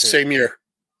Man too. Same year.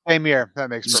 That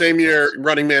makes same year. sense.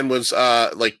 Running Man was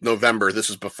like November.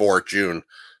 This is before June.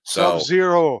 So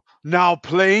Sub-Zero, now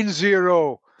Plane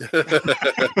Zero.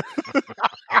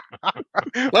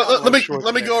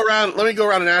 let me go around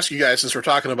and ask you guys, since we're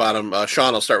talking about him.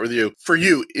 Sean, I'll start with you. For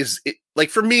you, is it,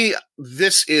 like, for me,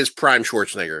 this is prime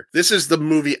Schwarzenegger. This is the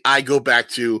movie I go back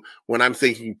to when I'm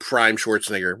thinking prime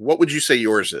Schwarzenegger. What would you say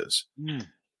yours is?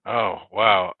 Oh,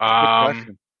 wow. I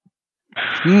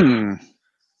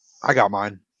got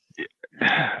mine.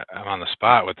 I'm on the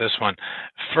spot with this one.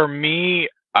 For me,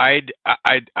 I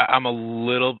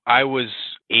was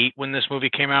 8 when this movie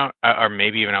came out, or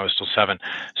maybe even I was still 7.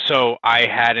 So I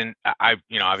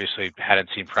obviously hadn't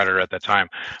seen Predator at that time.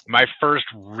 My first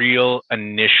real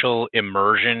initial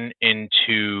immersion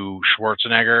into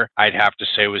Schwarzenegger, I'd have to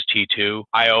say, was T2.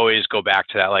 I always go back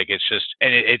to that. Like, it's just,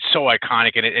 and it's so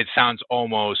iconic, and it sounds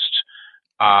almost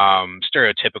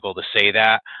stereotypical to say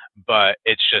that, but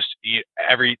it's just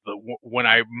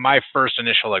my first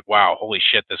initial like, wow, holy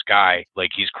shit, this guy,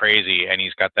 like, he's crazy and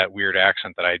he's got that weird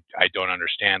accent that I don't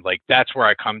understand. Like, that's where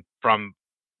I come from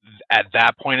at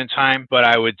that point in time. But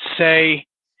I would say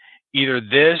either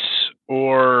this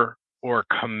or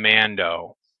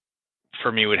Commando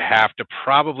for me would have to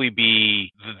probably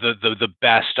be the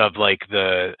best of like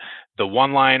the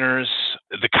one-liners,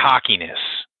 the cockiness.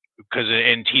 Because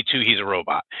in T2 he's a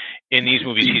robot. In these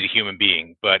movies he's a human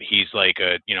being, but he's like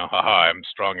haha, I'm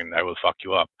strong and I will fuck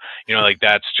you up. Like,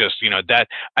 that's just that.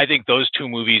 I think those two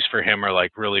movies for him are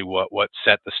like really what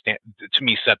set the standard.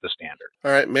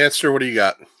 All right, Manster, what do you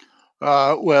got?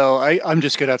 Well, I'm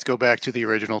just gonna have to go back to the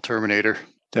original Terminator.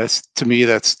 That's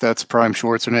prime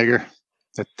Schwarzenegger.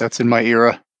 That's in my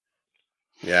era.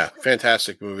 Yeah,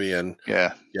 fantastic movie, and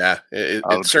yeah, it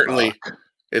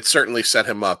certainly set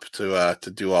him up to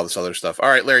do all this other stuff. All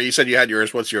right, Larry, you said you had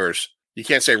yours. What's yours? You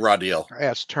can't say Raw Deal.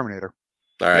 Yeah, it's Terminator.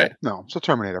 All right. No, it's a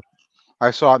Terminator.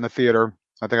 I saw it in the theater.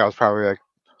 I think I was probably like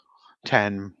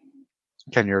 10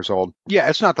 years old. Yeah,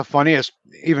 it's not the funniest,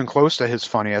 even close to his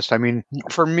funniest. I mean,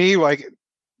 for me, like,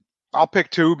 I'll pick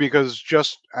two because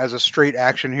just as a straight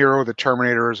action hero, the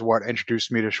Terminator is what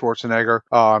introduced me to Schwarzenegger,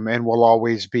 and will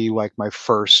always be like my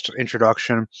first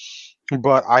introduction.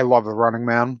 But I love The Running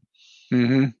Man.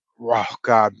 Mm-hmm. Oh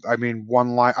God! I mean,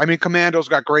 Commando's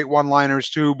got great one-liners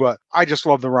too, but I just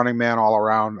love The Running Man all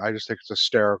around. I just think it's a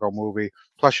hysterical movie.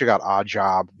 Plus, you got Odd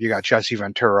Job, you got Jesse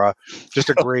Ventura, just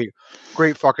a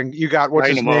great fucking. You got what's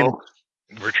his name?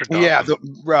 Richard Dawson. Yeah,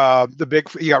 the big.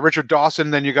 You got Richard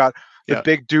Dawson. Then you got the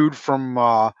big dude from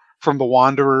The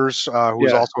Wanderers, who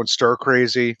was also in Stir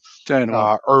Crazy.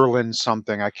 Erlin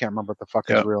something. I can't remember what the fuck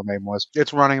his real name was.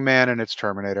 It's Running Man and it's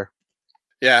Terminator.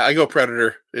 Yeah, I go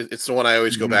Predator. It's the one I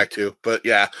always go back to. But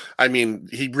yeah, I mean,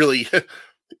 he really,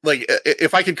 like,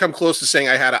 if I could come close to saying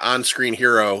I had an on-screen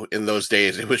hero in those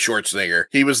days, it was Schwarzenegger.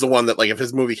 He was the one that, like, if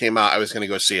his movie came out, I was going to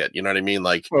go see it. You know what I mean?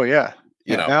 Like, oh yeah,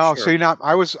 No, sure. See,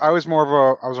 I was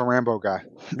more of a Rambo guy.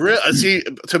 Really? See,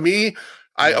 to me,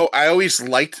 I always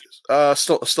liked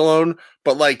Stallone,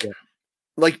 but like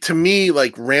to me,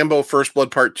 like Rambo First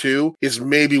Blood Part 2 is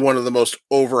maybe one of the most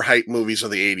overhyped movies of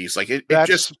the 80s. Like that's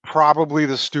just probably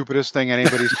the stupidest thing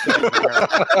anybody's said in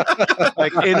America.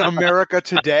 Like in America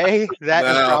today, that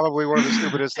is probably one of the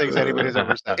stupidest things anybody's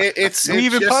ever said. We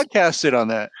even podcasted on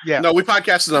that. Yeah. No, we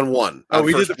podcasted on one. Oh,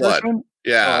 we did the first one?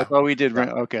 Yeah. Oh, I thought we did.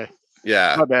 Okay.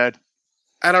 Yeah. My bad.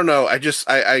 I don't know.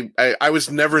 I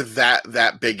was never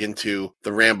that big into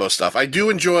the Rambo stuff. I do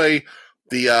enjoy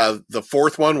the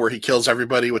fourth one where he kills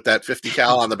everybody with that 50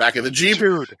 cal on the back of the Jeep.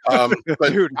 Dude,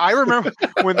 I remember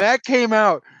when that came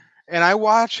out and I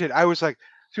watched it, I was like,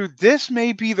 dude, this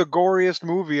may be the goriest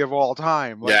movie of all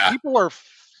time. Like, people are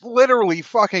literally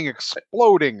fucking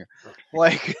exploding.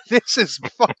 Like, this is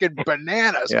fucking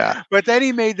bananas. Yeah. But then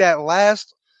he made that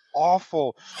last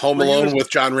awful Home Alone with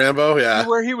John Rambo,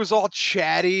 where he was all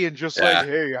chatty and just like,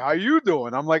 hey, how you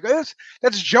doing? I'm like, that's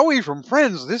Joey from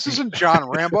Friends. This isn't John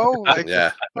Rambo. Like,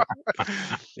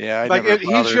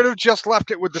 he should have just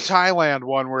left it with the Thailand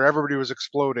one where everybody was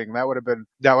exploding. That would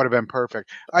have been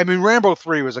perfect. I mean, Rambo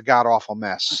 3 was a god awful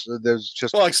mess. There's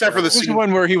just except for the scene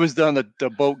one where he was done the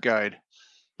boat guide.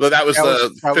 Well, that was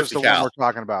the one we're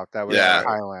talking about. That was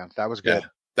Thailand. That was good. Yeah,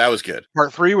 that was good.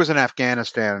 Part 3 was in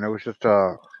Afghanistan, and it was just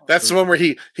that's the one where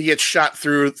he gets shot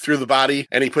through the body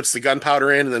and he puts the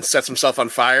gunpowder in and then sets himself on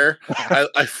fire.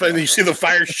 I find you see the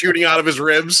fire shooting out of his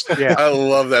ribs. Yeah. I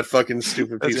love that fucking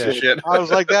stupid piece of shit. I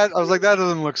was like that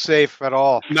doesn't look safe at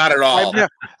all. Not at all.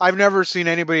 I've never seen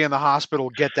anybody in the hospital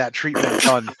get that treatment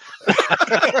done.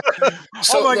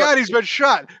 Oh my God, he's been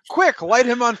shot. Quick, light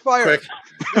him on fire.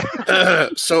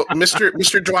 So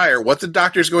Mr. Dwyer, what the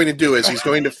doctor's going to do is he's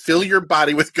going to fill your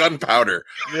body with gunpowder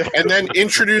and then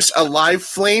introduce a live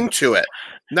flame to it.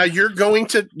 Now you're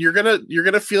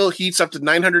gonna feel heats up to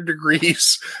 900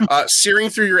 degrees, searing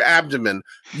through your abdomen.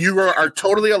 You are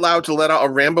totally allowed to let out a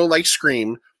Rambo-like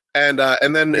scream, and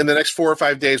then in the next 4 or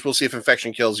 5 days, we'll see if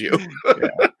infection kills you.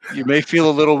 You may feel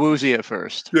a little woozy at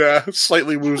first. Yeah,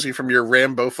 slightly woozy from your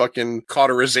Rambo fucking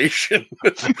cauterization.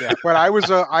 But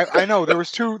I know there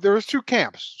was two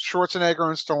camps, Schwarzenegger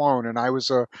and Stallone, and I was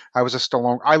a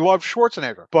Stallone. I love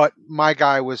Schwarzenegger, but my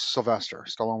guy was Sylvester.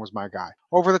 Stallone was my guy.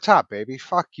 Over the top, baby.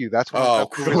 Fuck you. That's what oh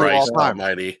Christ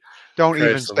Almighty.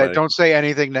 Don't say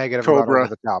anything negative about Over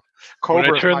the Top.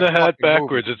 Cobra. When I turn the hat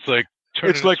backwards, movie.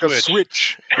 It's like a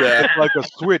switch. Yeah. It's like a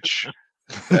switch.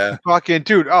 Yeah. Fucking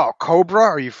dude. Oh, Cobra?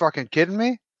 Are you fucking kidding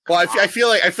me? Well, I feel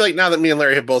like now that me and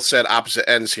Larry have both said opposite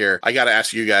ends here, I got to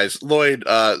ask you guys, Lloyd,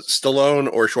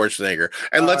 Stallone or Schwarzenegger,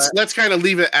 and let's kind of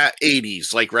leave it at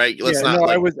 80s, like right. Let's not.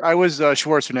 I was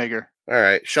Schwarzenegger. All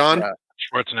right, Sean. Yeah.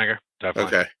 Schwarzenegger,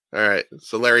 definitely. Okay. All right.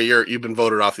 So Larry, you've been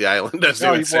voted off the island. As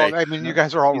No, they would say. well, I mean, you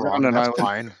guys are all He's wrong. on an That's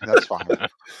island. fine. That's fine.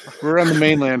 We're on the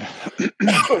mainland.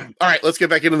 All right, let's get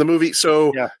back into the movie.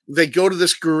 So they go to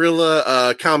this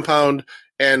gorilla compound,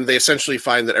 and they essentially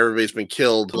find that everybody's been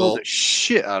killed. Blow the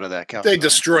shit out of that compound. They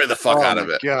destroy the fuck out of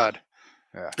it. God.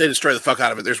 Yeah. They destroy the fuck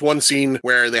out of it. There's one scene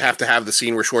where they have to have the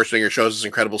scene where Schwarzenegger shows his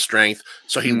incredible strength.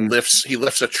 So he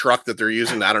lifts a truck that they're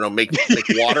using to, I don't know, make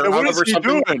water out of or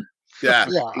something. Doing? Yeah.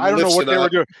 I don't know what they were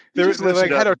doing. They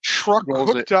like had a truck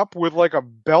rolls hooked up with like a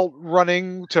belt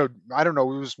running to, I don't know,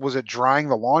 was it drying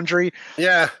the laundry?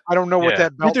 Yeah. I don't know what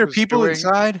that belt Were there was people doing.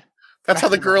 inside? That's how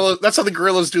the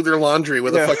gorillas do their laundry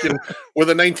with a fucking with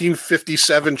a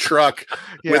 1957 truck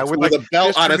with a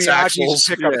belt on its axles.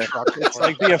 Pickup truck. It's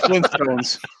like via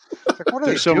Flintstones. Like, what are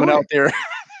they There's someone doing? out there.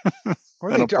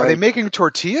 Are they making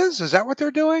tortillas? Is that what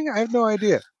they're doing? I have no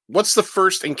idea. What's the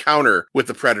first encounter with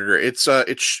the Predator?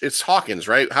 It's Hawkins,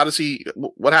 right? How does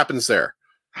what happens there?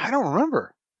 I don't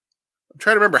remember. I'm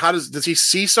trying to remember. Does he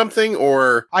see something,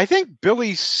 or I think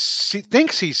Billy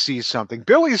thinks he sees something.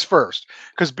 Billy's first,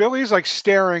 because Billy's like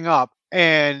staring up,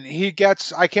 and he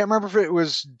gets, I can't remember if it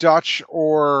was Dutch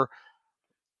or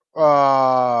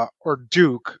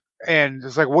Duke, and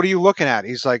it's like, what are you looking at?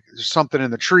 He's like, there's something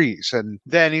in the trees, and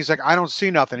then he's like, I don't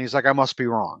see nothing. He's like, I must be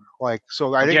wrong. Like,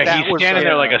 so I think that he's was standing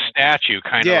there like a statue,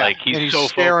 kind of like he's so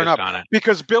staring focused up on it.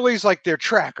 because Billy's like their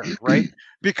tracker, right?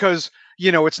 Because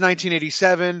it's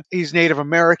 1987. He's Native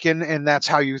American, and that's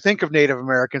how you think of Native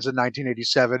Americans in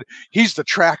 1987. He's the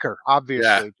tracker,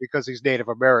 obviously, because he's Native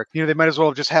American. They might as well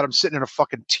have just had him sitting in a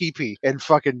fucking teepee and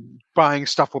fucking buying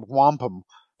stuff with wampum.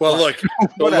 Well, look.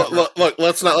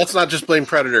 Let's not just blame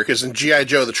Predator, because in G.I.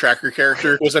 Joe, the tracker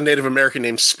character was a Native American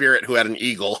named Spirit who had an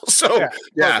eagle. So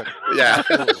yeah,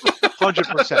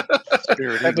 100%.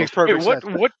 That makes perfect sense.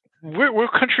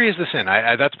 What country is this in?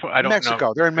 I don't Mexico.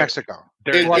 know. They're in Mexico.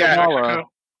 They're in Mexico.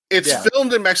 It's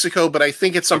filmed in Mexico, but I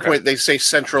think at some point they say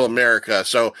Central America,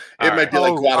 so it might be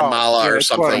like Guatemala or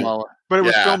something. Guatemala. But it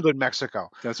was filmed in Mexico.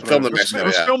 That's what filmed in Mexico. It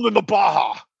was filmed in the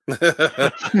Baja.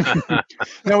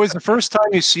 Now, is the first time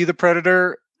you see the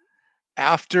Predator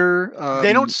after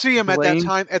they don't see him Blaine? at that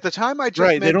time? At the time I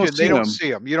just mentioned, they don't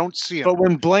see him. You don't see him. But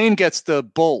when Blaine gets the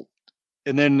bolt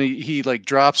and then he like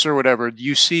drops or whatever,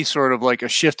 you see sort of like a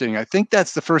shifting. I think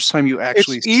that's the first time you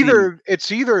actually see.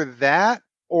 It's either that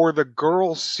or the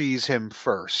girl sees him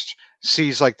first.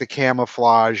 Sees like the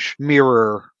camouflage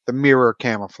mirror, the mirror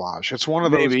camouflage. It's one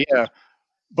of those. Maybe, yeah.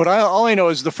 But all I know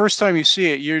is the first time you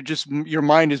see it, your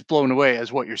mind is blown away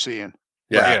as what you're seeing.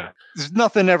 Yeah. There's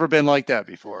nothing ever been like that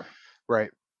before.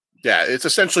 Right. Yeah, it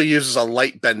essentially uses a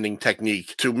light bending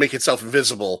technique to make itself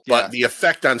invisible, but the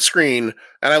effect on screen,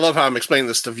 and I love how I'm explaining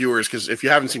this to viewers, because if you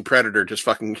haven't seen Predator, just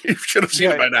fucking, you should have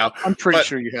seen it by now. I'm pretty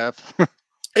sure you have.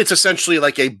 It's essentially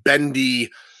like a bendy,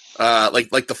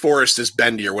 like the forest is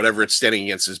bendy or whatever it's standing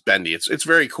against is bendy. It's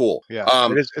very cool. Yeah,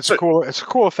 it's a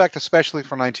cool effect, especially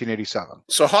for 1987.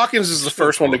 So Hawkins is the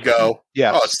first one to go.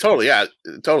 Yeah. Oh, it's totally.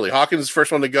 Hawkins is the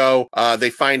first one to go. They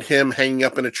find him hanging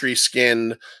up in a tree,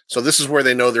 skinned. So this is where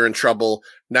they know they're in trouble.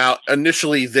 Now,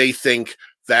 initially, they think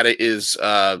that it is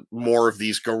more of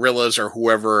these guerrillas or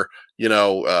whoever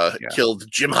killed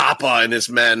Jim Hoppa and his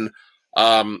men.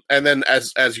 And then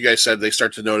as you guys said, they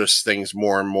start to notice things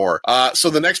more and more. So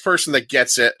the next person that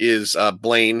gets it is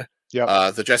Blaine,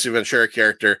 the Jesse Ventura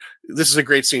character. This is a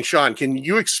great scene. Sean, can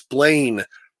you explain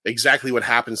exactly what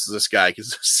happens to this guy? Because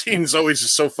the scene's always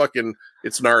just so fucking,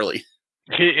 it's gnarly.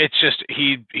 It's just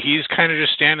he's kind of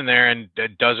just standing there and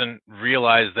doesn't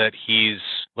realize that he's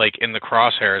like in the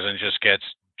crosshairs and just gets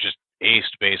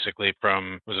aced basically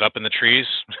from, was it up in the trees?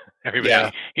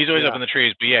 He's always up in the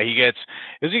trees, but he gets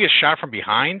shot from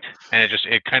behind, and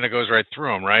it kind of goes right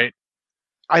through him, right?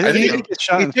 I think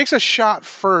he takes a shot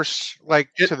first,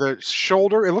 like to the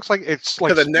shoulder. It looks like it's like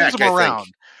to the neck, him around.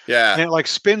 Yeah, and it like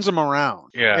spins him around.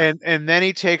 Yeah, and then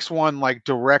he takes one like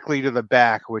directly to the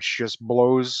back, which just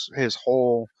blows his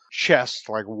whole chest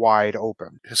like wide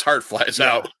open. His heart flies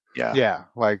out. Yeah,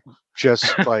 like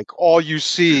just like all you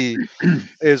see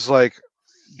is like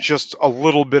just a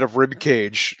little bit of rib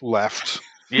cage left.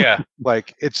 Yeah,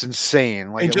 like it's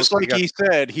insane. Like, and just like he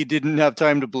said, he didn't have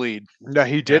time to bleed. No,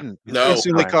 he didn't. No,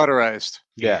 instantly cauterized.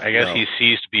 Yeah, I guess he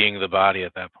ceased being the body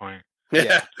at that point.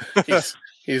 Yeah,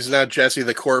 he's now Jesse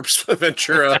the Corpse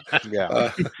Ventura.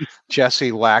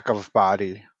 Jesse lack of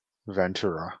body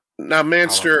Ventura. Now,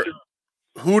 Manster,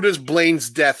 who does Blaine's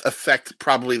death affect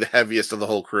probably the heaviest of the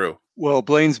whole crew? Well,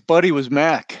 Blaine's buddy was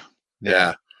Mac.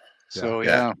 Yeah. So Yeah.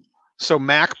 yeah. So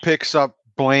Mac picks up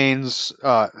Blaine's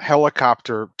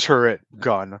helicopter turret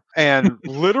gun, and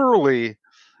literally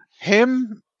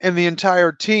him and the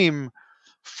entire team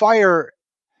fire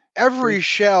every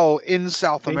shell in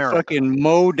South They America. fucking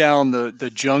mow down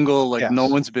the jungle like no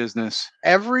Yes. one's business.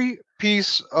 Every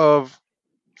piece of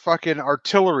fucking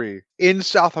artillery in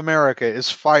South America is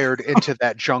fired into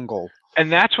that jungle. And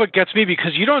that's what gets me,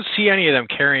 because you don't see any of them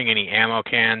carrying any ammo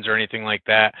cans or anything like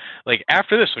that. Like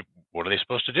after this, like, what are they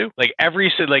supposed to do? Like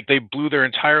like they blew their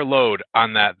entire load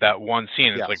on that one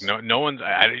scene. It's Yes. like no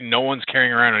one's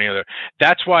carrying around any other.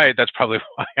 That's probably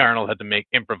why Arnold had to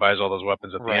improvise all those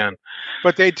weapons at the end.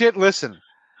 But they did listen.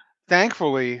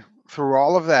 Thankfully, through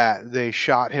all of that, they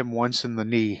shot him once in the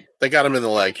knee. They got him in the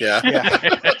leg, yeah.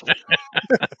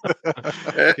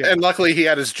 And luckily he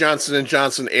had his Johnson &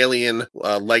 Johnson alien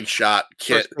leg shot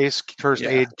kit. First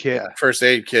aid kit. First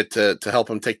aid kit to help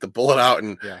him take the bullet out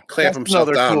and clamp himself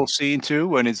another down. cool scene too,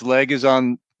 when his leg is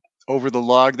on over the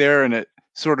log there and it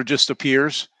sort of just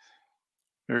appears.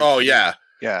 Oh yeah.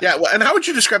 Yeah. Yeah. Well, and how would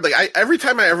you describe, like, every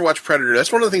time I ever watch Predator,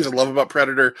 that's one of the things I love about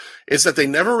Predator is that they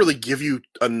never really give you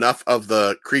enough of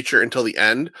the creature until the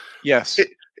end. Yes.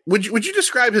 Would you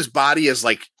describe his body as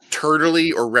like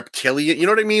turtly or reptilian? You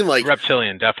know what I mean? Like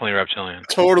reptilian, definitely reptilian.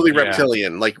 Totally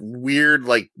reptilian. Like weird,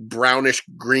 like brownish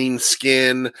green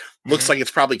skin. Looks like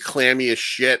it's probably clammy as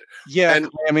shit. Yeah,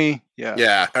 clammy. Yeah.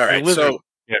 Yeah. All right. So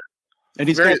and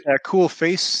he's got that cool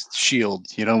face shield,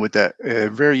 with that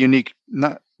very unique,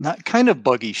 not kind of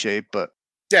buggy shape, but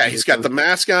yeah, he's got the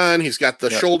mask on. He's got the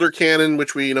shoulder cannon,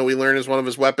 which we learn is one of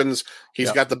his weapons.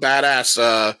 He's got the badass,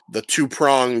 the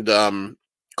 2-pronged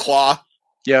claw.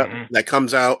 Yeah, that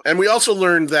comes out. And we also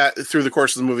learned that through the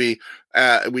course of the movie,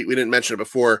 we didn't mention it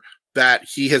before, that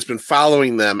he has been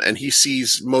following them, and he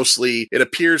sees mostly, it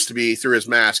appears to be through his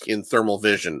mask, in thermal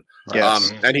vision.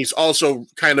 Yes. And he's also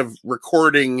kind of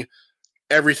recording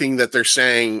everything that they're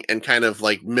saying and kind of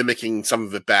like mimicking some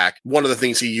of it back. One of the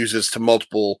things he uses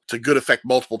to good effect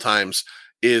multiple times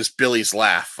is Billy's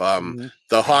laugh.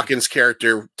 The Hawkins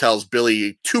character tells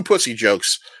Billy 2 pussy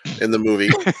jokes in the movie.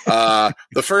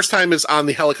 The first time is on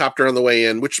the helicopter on the way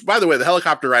in, which, by the way, the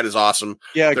helicopter ride is awesome.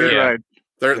 Yeah, good ride.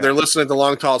 They're listening to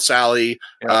Long Tall Sally,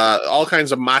 all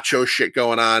kinds of macho shit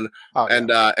going on.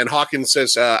 And Hawkins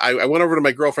says, I went over to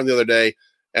my girlfriend the other day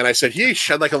and I said,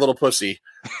 yeesh, I'd like a little pussy.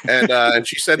 And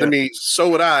she said to me, so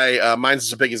would I.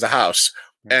 Mine's as big as a house.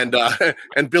 And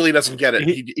Billy doesn't get it.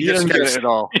 He doesn't get it at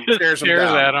all. Stares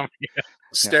at him.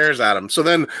 Stares at him. So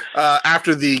then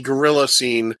after the gorilla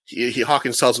scene,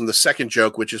 Hawkins tells him the second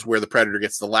joke, which is where the Predator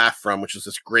gets the laugh from, which is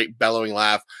this great bellowing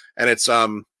laugh. And it's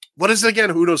what is it again?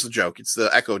 Who knows the joke? It's the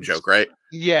echo joke, right?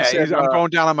 Yeah, I'm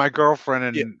going down on my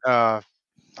girlfriend, and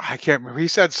I can't remember. He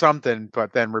said something,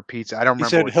 but then repeats. I don't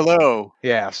remember. He said hello.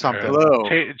 Yeah, something. Hello.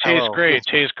 Jay's great.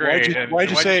 Jay's great. Why'd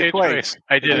you say it twice?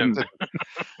 I didn't.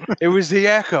 It was the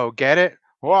echo. Get it?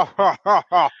 That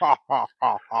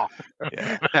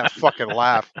fucking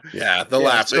laugh. Yeah, the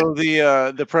laugh. So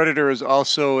the Predator is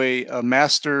also a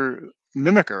master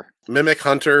mimicker. Mimic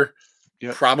hunter.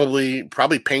 Yep.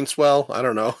 Probably paints well. I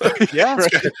don't know. Yeah,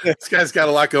 this guy's got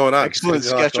a lot going on. Excellent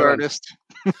sketch artist.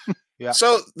 Yeah.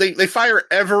 So they fire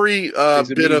every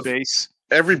bit of bass.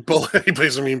 Every bullet. He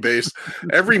plays a mean bass.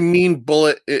 Every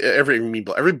bullet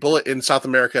in South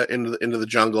America into the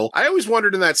jungle. I always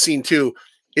wondered in that scene too.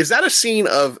 Is that a scene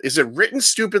of? Is it written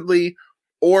stupidly,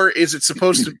 or is it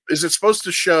supposed to? Is it supposed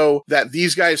to show that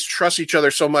these guys trust each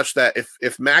other so much that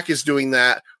if Mac is doing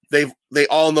that, they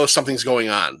all know something's going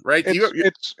on, right?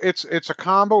 It's a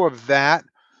combo of that,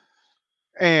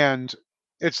 and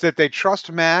it's that they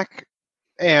trust Mac,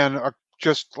 and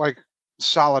just like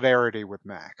solidarity with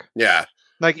Mac. Yeah.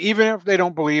 Like, even if they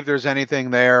don't believe there's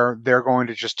anything there, they're going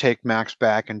to just take Max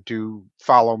back and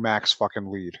follow Mac's fucking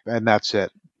lead, and that's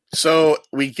it. So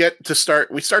we start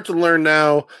to learn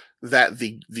now that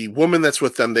the woman that's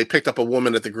with them, they picked up a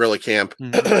woman at the guerrilla camp.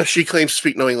 Mm-hmm. She claims to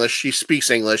speak no English. She speaks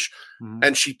English,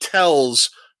 and she tells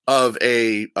of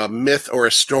a myth or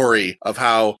a story of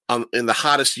how in the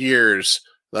hottest years,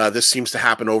 this seems to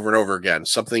happen over and over again.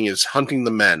 Something is hunting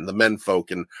the men folk,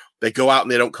 and they go out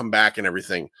and they don't come back and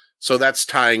everything. So that's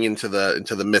tying into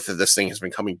the myth that this thing has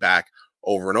been coming back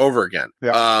over and over again.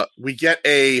 Yeah. We get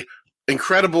a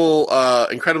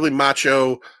incredibly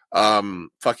macho fucking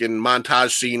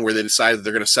montage scene where they decide that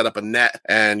they're going to set up a net,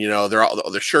 and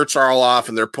their shirts are all off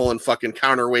and they're pulling fucking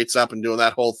counterweights up and doing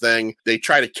that whole thing. They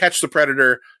try to catch the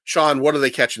Predator. Sean, what do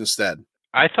they catch instead?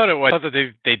 I thought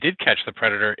that they did catch the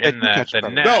Predator in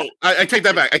the net. No, I take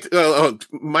that back.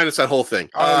 Minus that whole thing.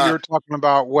 You were talking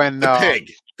about when the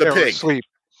pig. Asleep.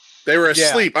 They were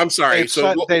asleep. I'm sorry.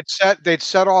 They'd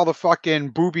set all the fucking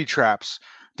booby traps.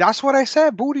 That's what I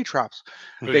said, booty traps.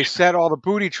 They set all the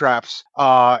booty traps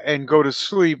and go to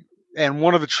sleep. And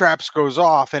one of the traps goes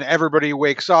off, and everybody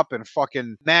wakes up, and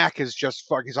fucking Mac is just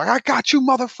fucking. He's like, "I got you,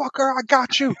 motherfucker! I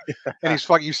got you!" And he's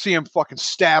fucking. You see him fucking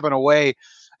stabbing away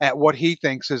at what he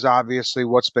thinks is obviously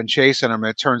what's been chasing him. And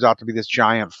it turns out to be this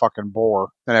giant fucking boar,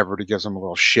 and everybody gives him a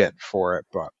little shit for it,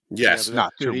 but yes,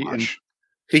 not too much.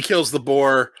 He kills the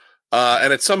boar.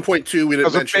 And at some point too, we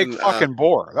didn't mention. It was a big fucking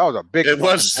boar. That was a big. It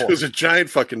was a giant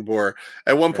fucking boar.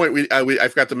 At one point, I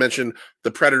forgot to mention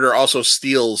the predator also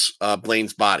steals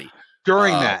Blaine's body.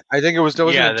 During that, I think it was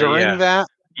during that.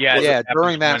 Yeah,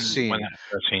 during that scene.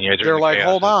 They're like,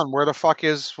 hold on, where the fuck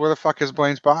is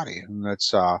Blaine's body? And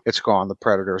it's gone. The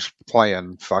predator's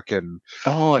playing fucking.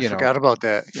 Oh, I forgot about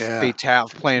that. Yeah,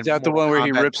 playing. Is that the one where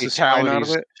he rips the spine out of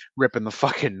it? Ripping the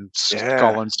fucking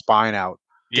skull and spine out.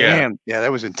 Yeah. Damn. Yeah,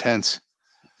 that was intense.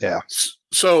 Yeah.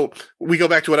 So we go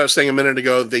back to what I was saying a minute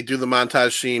ago. They do the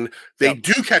montage scene. They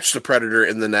do catch the predator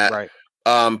in the net. Right.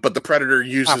 But the predator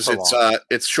uses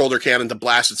its shoulder cannon to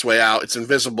blast its way out. It's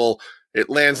invisible. It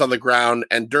lands on the ground.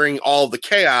 And during all the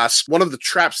chaos, one of the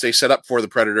traps they set up for the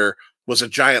predator was a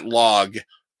giant log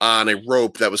on a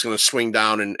rope that was going to swing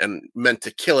down and meant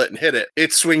to kill it and hit it.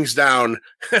 It swings down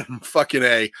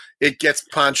and it gets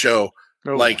Pancho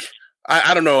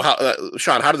I don't know how,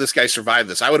 Sean, how did this guy survive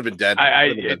this? I would have been dead.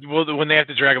 Well, when they have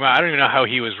to drag him out, I don't even know how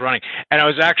he was running. And I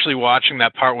was actually watching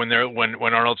that part when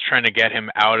Arnold's trying to get him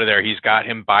out of there. He's got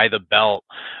him by the belt,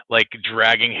 like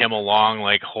dragging him along,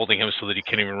 like holding him so that he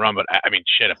can't even run. But I mean,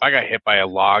 shit, if I got hit by a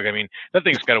log, I mean, that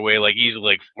thing's got to weigh like easily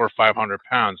like 400 or 500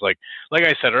 pounds. Like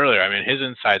I said earlier, I mean, his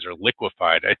insides are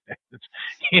liquefied. Cut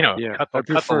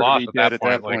the loss at that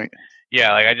point.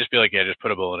 Yeah, like I just be like, just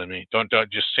put a bullet in me. Don't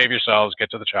just save yourselves.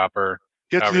 Get to the chopper.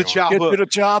 Get to the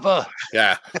chopper.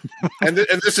 Yeah, and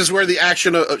this is where the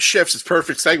action shifts. It's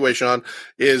perfect segue, Sean.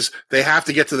 Is they have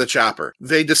to get to the chopper.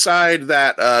 They decide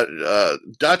that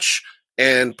Dutch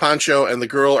and Pancho and the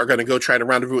girl are going to go try to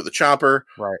rendezvous with the chopper.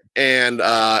 Right. And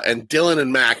Dylan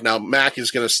and Mac. Now Mac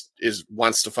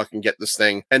wants to fucking get this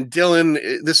thing. And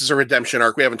Dylan, this is a redemption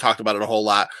arc. We haven't talked about it a whole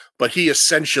lot, but he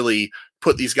essentially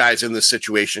put these guys in this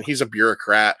situation. He's a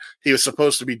bureaucrat. He was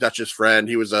supposed to be Dutch's friend.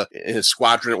 He was in his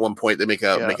squadron at one point. They make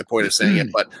a point of saying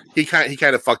it, but he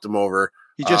kind of fucked him over.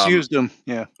 He just used them.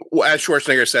 Yeah. Well, as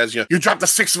Schwarzenegger says, you dropped the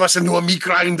six of us into a meat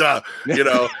grinder,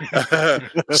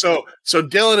 So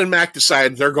Dylan and Mac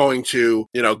decide they're going to,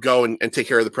 go and take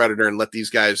care of the predator and let these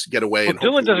guys get away. Well,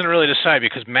 Dylan doesn't really decide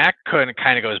because Mac kind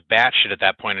of goes batshit at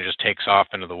that point and just takes off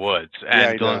into the woods.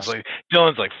 And Dylan's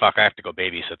like, fuck, I have to go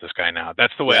babysit this guy now.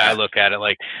 That's the way I look at it.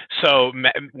 Like, so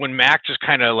when Mac just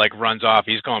kind of like runs off,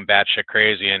 he's going batshit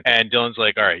crazy. And Dylan's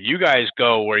like, all right, you guys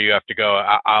go where you have to go.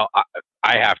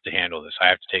 I have to handle this. I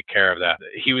have to take care of that.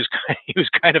 He was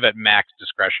kind of at Mac's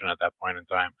discretion at that point in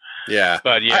time. Yeah.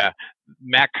 But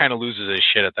Mac kind of loses his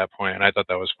shit at that point, and I thought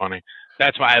that was funny.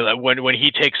 That's why when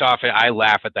he takes off, I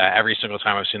laugh at that every single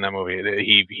time I've seen that movie.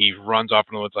 He runs off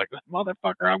in the woods like,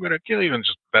 motherfucker, I'm gonna kill you, and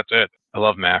that's it. I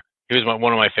love Mac. He was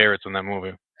one of my favorites in that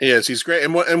movie. He is. He's great.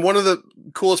 And one of the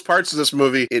coolest parts of this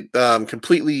movie, it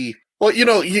completely. Well,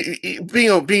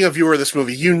 being a viewer of this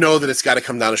movie, that it's got to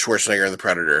come down to Schwarzenegger and the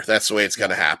Predator. That's the way it's going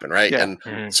to happen, right? Yeah.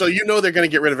 And so they're going to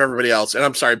get rid of everybody else. And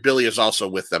I'm sorry, Billy is also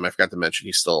with them. I forgot to mention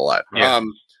he's still alive. Yeah.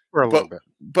 For a little bit.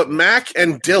 But Mac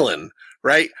and Dylan,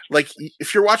 right? Like,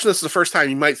 if you're watching this the first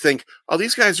time, you might think, oh,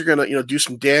 these guys are going to, do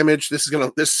some damage. This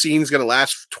scene's going to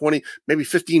last 20, maybe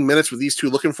 15 minutes with these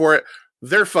two looking for it.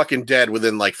 They're fucking dead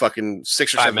within like fucking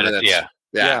 6 or 7 minutes.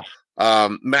 Yeah.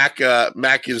 Mac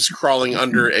is crawling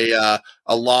under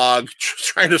a log,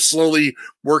 trying to slowly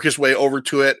work his way over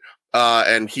to it.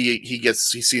 And he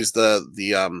sees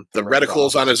the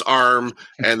reticles on his arm,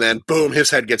 and then boom, his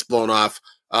head gets blown off.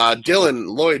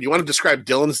 Lloyd, you want to describe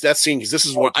Dylan's death scene? Because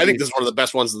I think this is one of the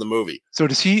best ones in the movie. So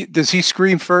does he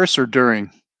scream first or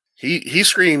during? He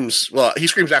screams. Well, he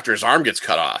screams after his arm gets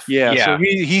cut off. Yeah. So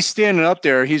he's standing up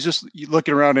there. He's just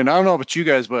looking around, and I don't know about you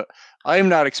guys, but I am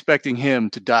not expecting him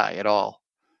to die at all.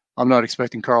 I'm not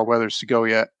expecting Carl Weathers to go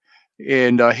yet.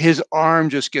 And his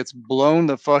arm just gets blown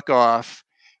the fuck off.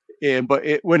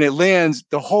 But when it lands,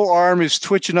 the whole arm is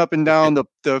twitching up and down.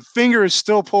 The finger is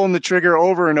still pulling the trigger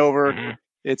over and over. Mm-hmm.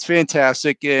 It's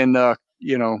fantastic. And,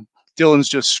 Dylan's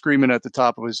just screaming at the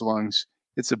top of his lungs.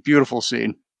 It's a beautiful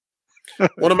scene.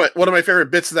 One of my favorite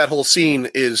bits of that whole scene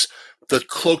is the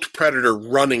cloaked predator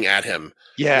running at him.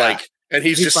 Yeah. And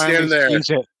he's just standing there.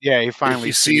 Yeah, he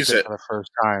finally sees it for the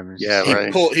first time.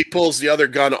 He pulls the other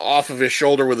gun off of his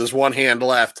shoulder with his one hand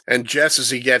left, and just as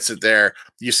he gets it there,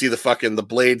 you see the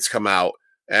blades come out,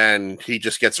 and he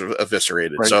just gets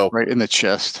eviscerated. Right in the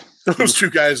chest. Those two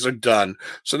guys are done.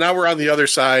 So now we're on the other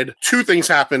side. Two things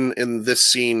happen in this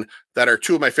scene that are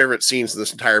two of my favorite scenes in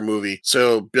this entire movie.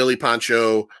 So Billy,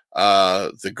 Pancho,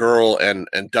 the girl, and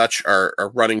Dutch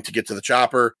are running to get to the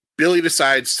chopper. Billy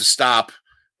decides to stop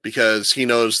because he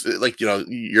knows, like, you know,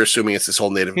 you're assuming it's this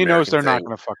whole Native He American knows they're thing. not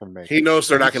going to fucking make it. He knows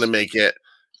they're not going to make it.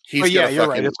 But yeah, you're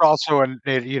right. It's also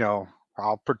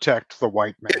I'll protect the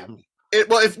white man.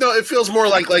 It feels more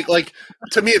like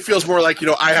to me, it feels more like, you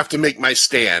know, I have to make my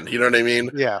stand. You know what I mean?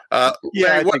 Yeah. I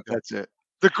think that's it.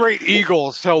 The great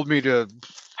eagles told me to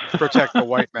protect the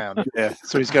white man. Yeah.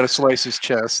 So he's got to slice his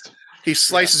chest. He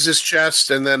slices his chest,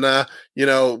 and then, you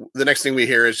know, the next thing we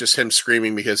hear is just him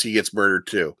screaming because he gets murdered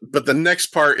too. But the next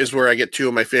part is where I get two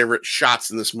of my favorite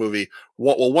shots in this movie.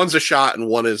 Well, one's a shot and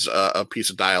one is a piece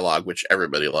of dialogue, which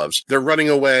everybody loves. They're running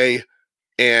away,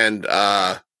 and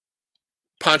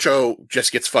Pancho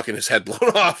just gets fucking his head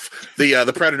blown off.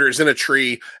 The Predator is in a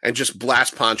tree and just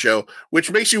blasts Pancho,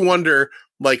 which makes you wonder,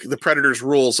 like, the Predator's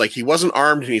rules. Like, he wasn't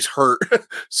armed and he's hurt.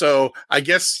 So I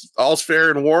guess all's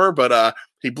fair in war, but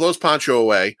he blows Pancho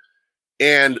away,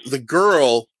 and the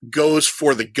girl goes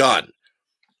for the gun.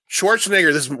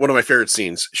 Schwarzenegger, this is one of my favorite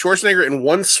scenes. Schwarzenegger, in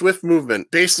one swift movement,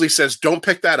 basically says, "Don't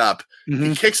pick that up." Mm-hmm.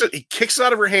 He kicks it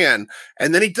out of her hand,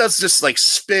 and then he does this like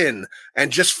spin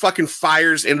and just fucking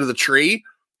fires into the tree.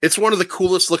 It's one of the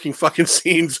coolest looking fucking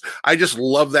scenes. I just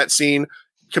love that scene.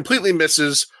 Completely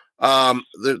misses.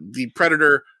 The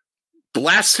Predator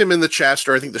blasts him in the chest,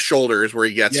 or I think the shoulder is where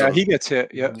he gets him. Yeah, he gets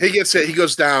hit. Yeah, he gets hit. He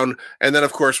goes down, and then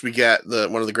of course we get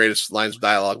one of the greatest lines of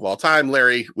dialogue of all time,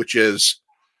 Larry, which is,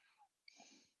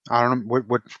 I don't know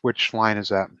which line is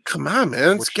that. Come on,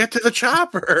 man, let's get to the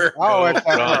chopper. Oh,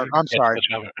 I'm sorry.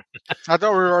 I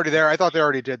thought we were already there. I thought they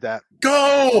already did that.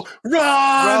 Go,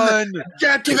 run,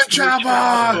 get to the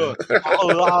chopper.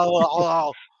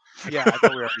 Yeah, I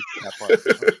thought we already did that part.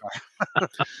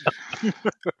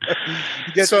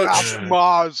 Get to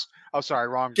Maz. Oh, sorry,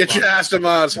 wrong. Get your ass to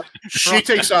Maz. She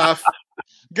takes off.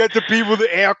 Get the people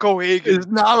to Cohegan. It's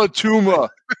not a tumor.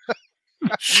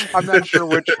 I'm not sure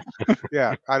which.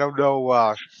 Yeah, I don't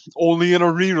know. Only in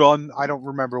a rerun. I don't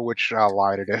remember which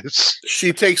line it is.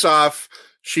 She takes off.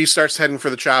 She starts heading for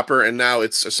the chopper, and now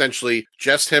it's essentially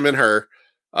just him and her,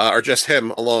 or just him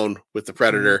alone with the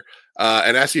Predator.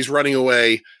 And as he's running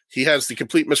away, he has the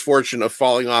complete misfortune of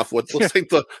falling off what looks like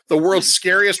the world's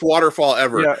scariest waterfall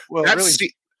ever. Yeah, well,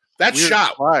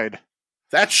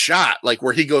 that shot, like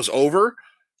where he goes over.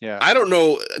 Yeah, I don't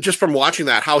know, just from watching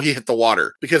that, how he hit the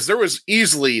water, because there was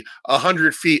easily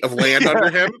 100 feet of land under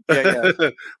him.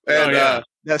 And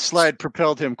that slide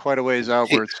propelled him quite a ways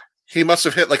outwards. He must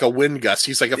have hit like a wind gust.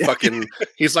 He's like a fucking,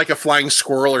 he's like a flying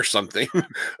squirrel or something.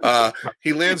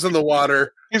 He lands in the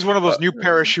water. He's one of those new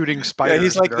parachuting spiders. Yeah,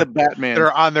 he's like the Batman.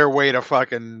 They're on their way to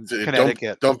fucking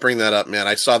Connecticut. Don't bring that up, man.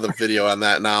 I saw the video on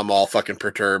that. Now I'm all fucking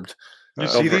perturbed. You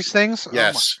see these things?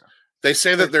 Yes. They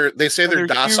say that they're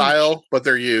docile, huge. But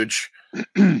they're huge.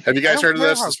 Have you guys heard of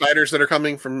this? The spiders that are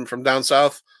coming from down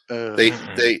south?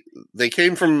 They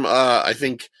came from I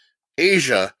think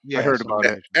Asia. Yeah, I heard about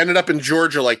it. Ended up in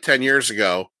Georgia like 10 years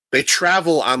ago. They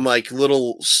travel on like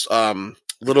little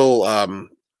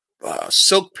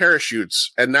silk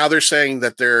parachutes, and now they're saying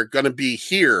that they're going to be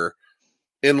here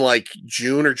in like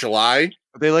June or July.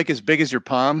 Are they like as big as your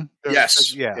palm?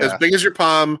 Yes, as big as your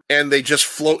palm, and they just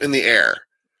float in the air.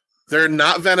 They're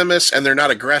not venomous and they're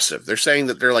not aggressive. They're saying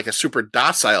that they're like a super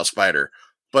docile spider.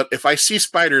 But if I see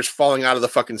spiders falling out of the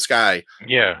fucking sky,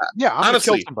 I'm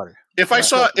honestly, kill somebody. If I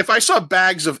saw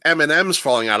bags of M&Ms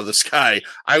falling out of the sky,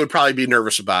 I would probably be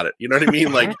nervous about it. You know what I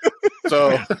mean? Like,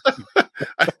 so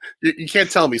you can't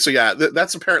tell me. So yeah,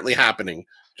 that's apparently happening.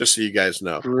 Just so you guys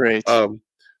know. Great.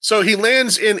 So he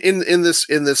lands in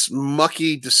this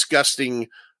mucky, disgusting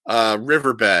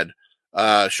riverbed,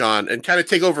 Sean, and kind of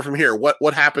take over from here.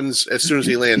 What happens as soon as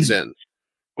he lands in?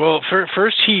 Well,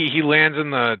 first he lands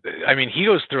in he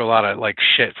goes through a lot of like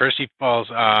shit. First he falls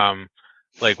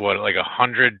like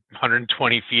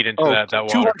 120 feet into that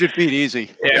water. 200 feet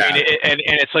easy. Yeah. I mean, and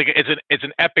it's like it's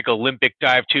an epic Olympic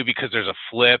dive too, because there's a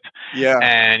flip. Yeah.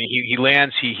 And he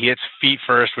lands. He hits feet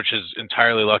first, which is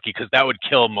entirely lucky because that would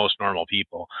kill most normal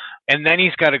people. And then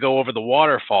he's got to go over the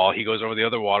waterfall. He goes over the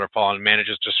other waterfall and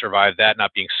manages to survive that,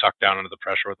 not being sucked down under the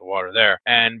pressure with the water there.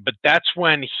 But that's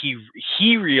when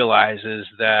he realizes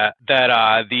that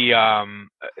the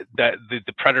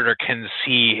Predator can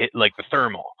see like the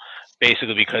thermal.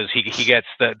 Basically, because he gets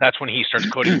that's when he starts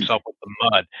coating himself with the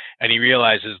mud, and he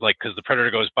realizes, like, because the Predator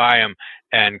goes by him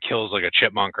and kills like a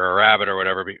chipmunk or a rabbit or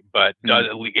whatever, but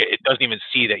it doesn't even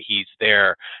see that he's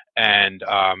there, and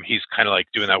he's kind of like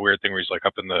doing that weird thing where he's like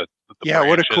up in the Yeah,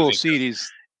 what a branches, cool and scene. he's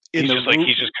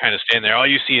just kind of standing there. All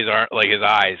you see is like his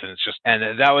eyes, and it's just,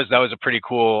 and that was a pretty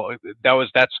cool.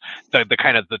 That's the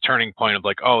kind of the turning point of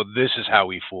like, oh, this is how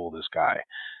we fool this guy,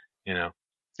 you know?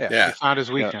 Yeah. He found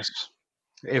his weakness.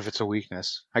 If it's a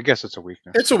weakness, I guess it's a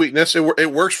weakness. It's a weakness.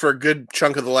 It works for a good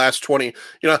chunk of the last 20.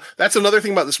 That's another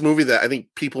thing about this movie that I think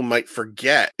people might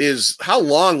forget is how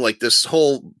long, like, this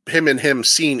whole him and him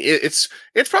scene. It's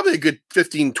probably a good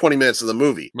 15, 20 minutes of the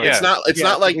movie. Yeah. It's not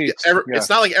like it's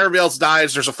not like everybody else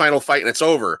dies. There's a final fight and it's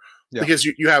over, because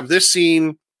you have this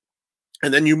scene,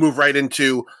 and then you move right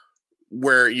into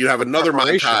where you have another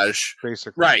montage,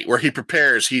 basically, right, where he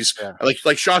prepares. He's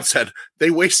like Sean said,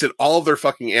 they wasted all of their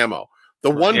fucking ammo. The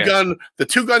one gun, the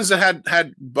two guns that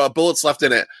had bullets left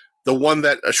in it, the one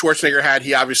that Schwarzenegger had,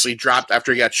 he obviously dropped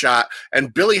after he got shot,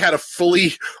 and Billy had a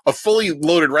fully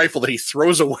loaded rifle that he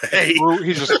throws away.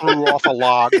 He just threw off a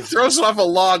log. He throws it off a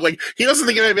log. Like, he doesn't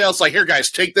think of anybody else. Like, here,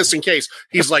 guys, take this in case.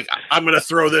 He's like, I'm going to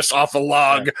throw this off a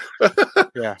log.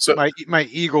 Yeah. So my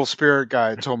Eagle Spirit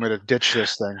guy told me to ditch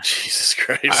this thing. Jesus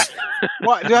Christ.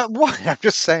 What? I'm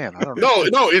just saying. I don't know.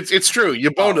 No, it's true.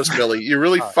 You boned us, Billy. You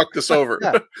really fucked us over.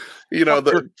 Yeah.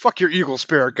 Fuck your Eagle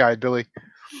Spirit guy, Billy.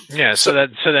 Yeah, so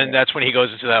then that's when he goes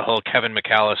into that whole Kevin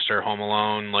McAllister Home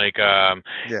Alone, like,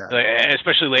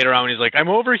 especially later on when he's like, "I'm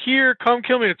over here, come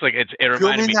kill me." It's like it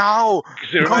reminded me now.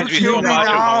 It reminds me so much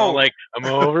of Home, like, "I'm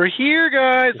over here,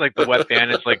 guys." Like the wet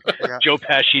bandits, like Joe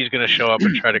Pesci's gonna show up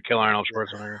and try to kill Arnold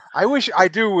Schwarzenegger. I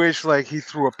do wish like he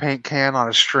threw a paint can on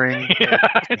a string. Yeah,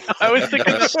 I was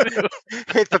thinking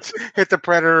that hit the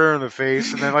Predator in the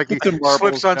face, and then like he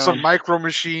slips on some micro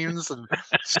machines and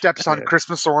steps on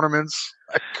Christmas ornaments.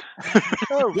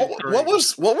 What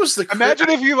was the? Imagine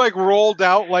if you like rolled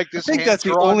out like this. I think that's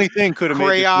the only thing could have made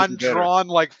crayon drawn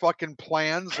like fucking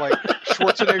plans. Like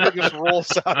Schwarzenegger just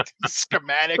rolls out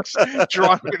schematics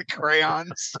drawn with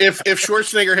crayons. If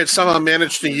Schwarzenegger had somehow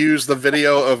managed to use the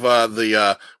video of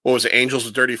the what was it, Angels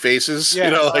with Dirty Faces?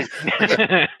 Yeah.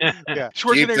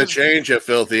 Keep the change, you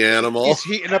filthy animal. He's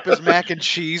heating up his mac and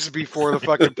cheese before the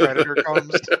fucking Predator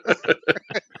comes.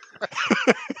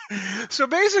 So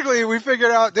basically, we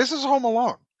figured out this is Home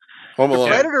Alone. Home Alone.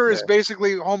 The Predator is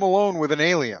basically Home Alone with an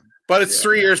alien. But it's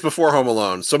 3 years before Home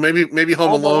Alone, so maybe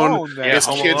Home Alone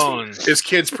is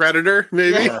kids Predator.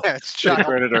 Maybe it's child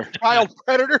Predator. Child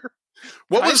Predator.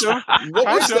 What was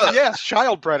the yes,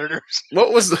 child predators?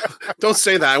 What was the? Don't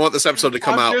say that. I want this episode to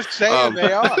come out. I'm just saying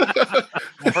they are.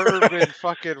 Herb and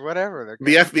fucking whatever.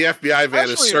 The FBI van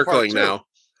is circling now.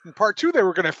 In part 2, they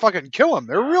were going to fucking kill him.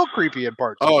 They're real creepy in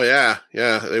part 2. Oh, yeah.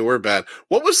 Yeah, they were bad.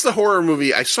 What was the horror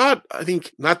movie? I saw it, I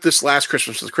think, not this last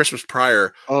Christmas, the Christmas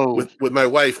prior with my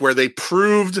wife, where they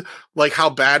proved like how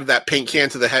bad that paint can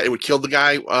to the head, it would kill the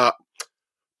guy.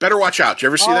 Better Watch Out. Did you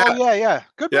ever see that? Yeah.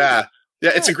 Good movie.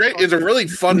 Yeah, it's a really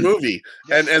fun movie.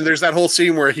 And there's that whole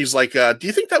scene where he's like, do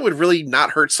you think that would really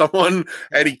not hurt someone?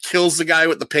 And he kills the guy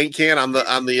with the paint can on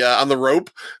the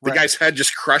rope. The guy's head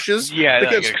just crushes. Yeah,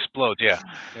 it explodes,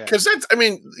 Because that's, I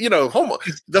mean,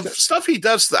 the stuff he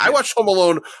does. I watched Home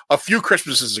Alone a few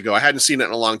Christmases ago. I hadn't seen it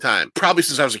in a long time. Probably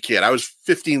since I was a kid. I was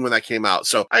 15 when that came out.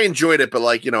 So I enjoyed it, but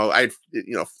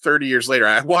 30 years later,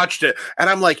 I watched it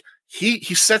and I'm like, he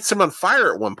sets him on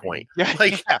fire at one point.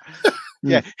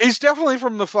 Yeah, he's definitely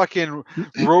from the fucking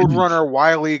Roadrunner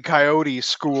Wile E. Coyote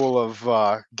school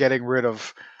of getting rid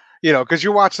of, because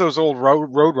you watch those old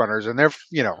Roadrunners and they're,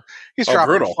 he's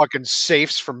dropping fucking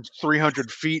safes from 300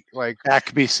 feet, like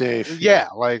Acme safe. Yeah,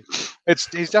 like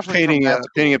he's definitely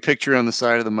painting a picture on the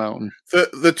side of the mountain.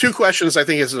 The two questions I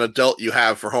think as an adult you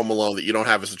have for Home Alone that you don't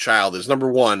have as a child is,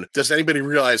 number one, does anybody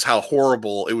realize how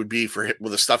horrible it would be for him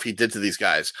with the stuff he did to these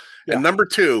guys? Yeah. And number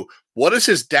two, what does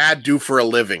his dad do for a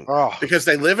living? Oh. Because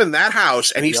they live in that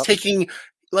house and he's taking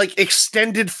like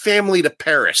extended family to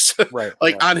Paris,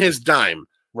 on his dime.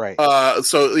 Right.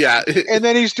 So yeah. And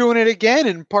then he's doing it again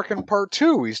in fucking part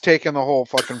 2. He's taking the whole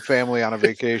fucking family on a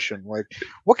vacation. Like,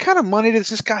 what kind of money does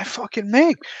this guy fucking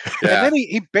make? Yeah. And then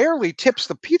he barely tips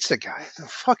the pizza guy. The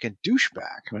fucking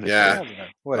douchebag. Yeah.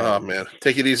 Whatever. Oh man.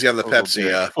 Take it easy on the Pepsi.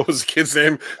 What was the kid's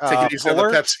name? Take it easy Fuller?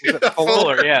 on the Pepsi.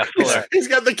 Fuller, yeah. Fuller. He's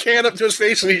got the can up to his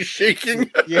face and he's shaking.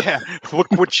 Yeah.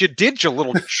 Look what you did, you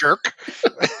little jerk.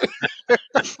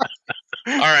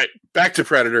 All right. Back to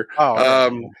Predator.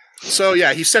 So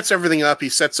yeah, he sets everything up. He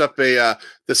sets up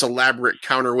this elaborate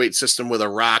counterweight system with a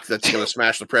rock that's going to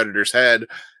smash the Predator's head,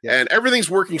 and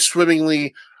everything's working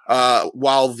swimmingly.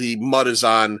 While the mud is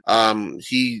on,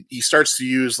 he starts to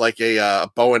use like a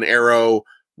bow and arrow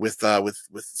with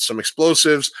some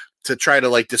explosives to try to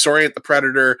like disorient the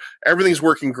Predator. Everything's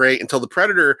working great until the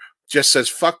Predator just says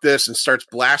fuck this and starts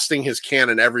blasting his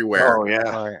cannon everywhere. Oh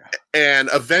yeah. Right. And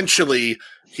eventually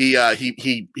he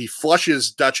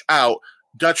flushes Dutch out.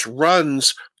 Dutch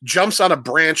runs, jumps on a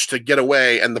branch to get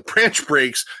away, and the branch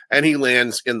breaks, and he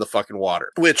lands in the fucking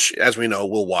water, which, as we know,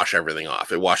 will wash everything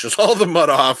off. It washes all the mud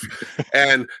off,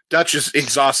 and Dutch is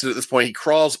exhausted at this point. He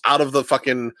crawls out of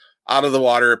the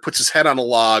water, puts his head on a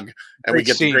log, and we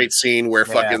get the great scene where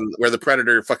where the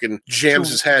Predator fucking jams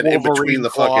his head in between the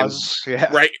claws.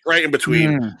 right in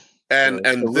between.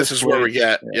 And this is where we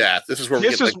get this is where we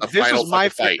get like the final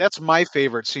fight. That's my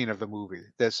favorite scene of the movie.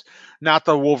 This, not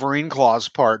the Wolverine claws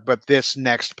part, but this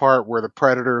next part where the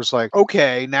Predator's like,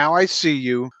 okay, now I see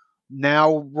you.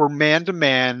 Now we're man to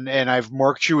man, and I've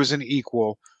marked you as an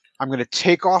equal. I'm going to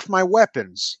take off my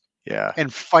weapons,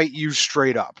 and fight you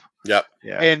straight up. Yep.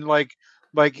 Yeah. And like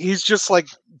he's just like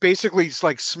basically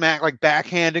like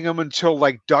backhanding him until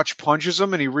like Dutch punches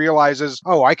him, and he realizes,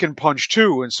 oh, I can punch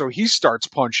too, and so he starts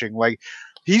punching. Like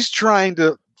he's trying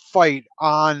to fight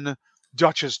on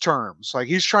Dutch's terms. Like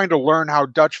he's trying to learn how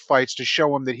Dutch fights to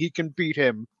show him that he can beat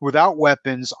him without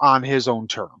weapons on his own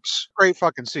terms. Great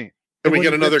fucking scene. And we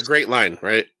get another great line,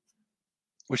 right?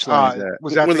 Which line is that?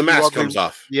 Was that when the mask comes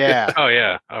off? Yeah. Oh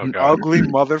yeah. Oh An god. ugly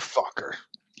motherfucker.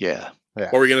 Yeah.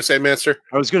 What were you gonna say, Master?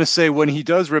 I was gonna say when he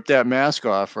does rip that mask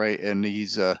off, right, and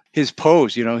he's his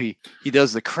pose, you know, he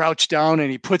does the crouch down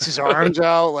and he puts his arms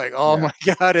out like, oh my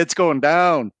god, it's going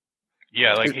down.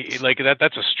 Yeah, like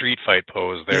that's a street fight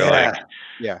pose there.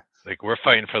 Like we're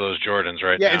fighting for those Jordans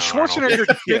right now. Yeah, and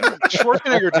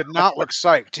Schwarzenegger did not look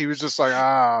psyched. He was just like,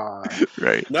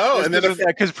 right. No, and then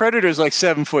because Predator's like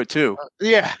 7'2".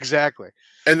 Yeah, exactly.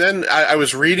 And then I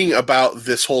was reading about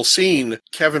this whole scene.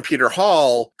 Kevin Peter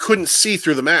Hall couldn't see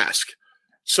through the mask.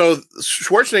 So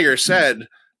Schwarzenegger said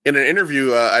in an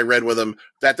interview I read with him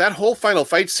that whole final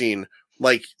fight scene,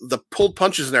 like the pulled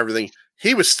punches and everything,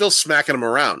 he was still smacking him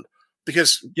around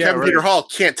because Kevin Peter Hall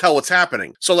can't tell what's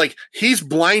happening. So like he's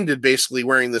blinded basically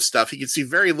wearing this stuff. He can see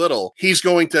very little. He's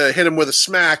going to hit him with a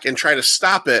smack and try to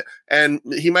stop it. And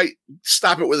he might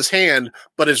stop it with his hand,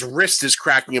 but his wrist is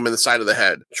cracking him in the side of the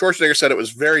head. Schwarzenegger said it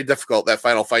was very difficult, that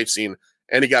final fight scene,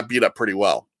 and he got beat up pretty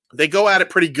well. They go at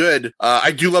it pretty good.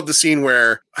 I do love the scene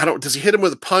where does he hit him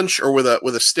with a punch or with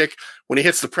a stick when he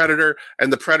hits the Predator,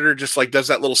 and the Predator just like does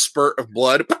that little spurt of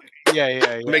blood.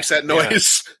 Yeah. Makes that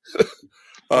noise. Yeah.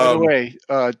 By the way,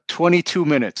 22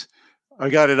 minutes. I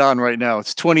got it on right now.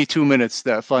 It's 22 minutes,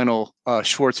 that final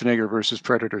Schwarzenegger versus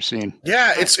Predator scene.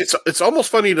 Yeah, it's almost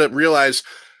funny to realize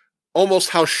almost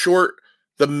how short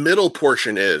the middle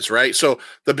portion is, right? So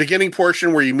the beginning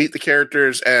portion where you meet the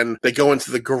characters and they go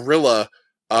into the guerrilla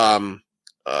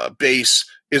base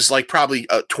is like probably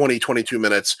 22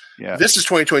 minutes. Yeah. This is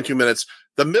 22 minutes.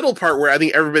 The middle part where I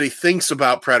think everybody thinks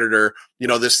about Predator, you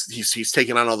know, he's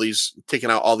taking out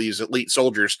all these elite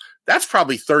soldiers. That's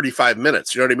probably 35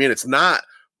 minutes. You know what I mean? It's not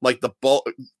like the bulk.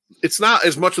 It's not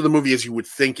as much of the movie as you would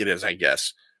think it is, I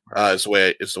guess. Is the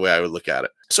way I would look at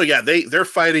it. So yeah, they're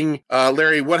fighting.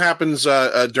 Larry, what happens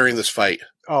during this fight?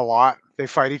 A lot. They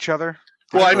fight each other.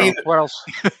 Well, I mean, what else?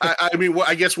 I mean,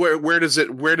 I guess where does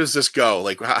this go?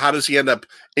 Like, how does he end up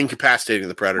incapacitating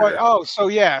the Predator? So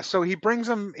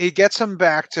he gets him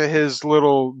back to his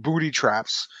little booty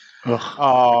traps.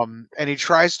 And he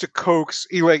tries to coax.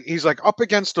 He's like up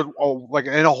against like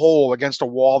in a hole against a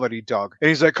wall that he dug, and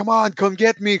he's like, "Come on, come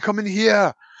get me, come in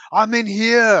here. I'm in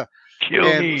here. Kill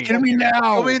me now.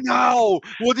 Kill me now.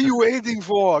 What are you waiting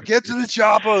for? Get to the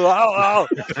chopper. Ow.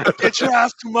 Get your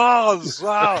ass to Mars.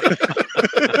 Wow."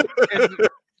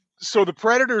 So the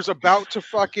Predator's about to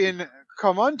fucking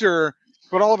come under,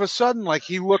 but all of a sudden, like,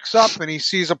 he looks up and he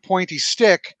sees a pointy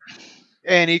stick,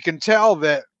 and he can tell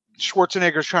that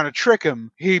Schwarzenegger's trying to trick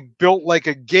him. He built like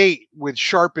a gate with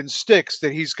sharpened sticks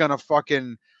that he's gonna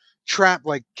fucking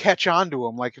catch onto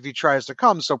him, like if he tries to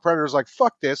come. So Predator's like,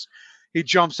 fuck this. He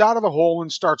jumps out of the hole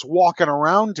and starts walking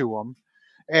around to him.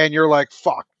 And you're like,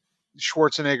 fuck,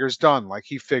 Schwarzenegger's done. Like,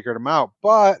 he figured him out.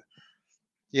 But,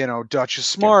 you know, Dutch is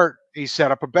smart. He set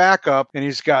up a backup, and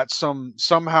he's got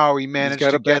somehow he managed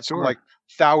to get some like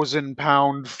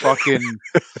 1,000-pound fucking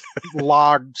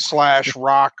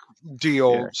log/rock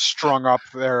deal strung up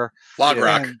there. Log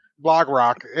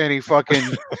rock. And he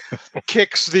fucking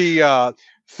kicks the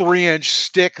 3-inch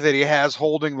stick that he has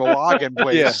holding the log in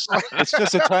place. Yeah. It's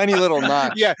just a tiny little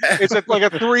knot. Yeah, it's like a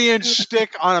 3-inch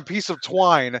stick on a piece of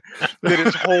twine that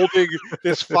is holding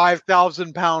this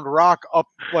 5,000-pound rock up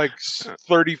like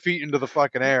 30 feet into the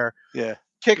fucking air. Yeah.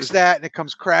 Kicks that, and it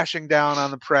comes crashing down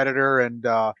on the Predator and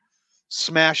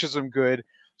smashes him good.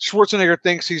 Schwarzenegger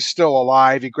thinks he's still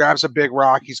alive. He grabs a big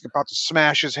rock. He's about to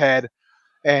smash his head.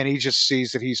 and he just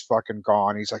sees that he's fucking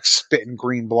gone. He's like spitting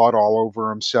green blood all over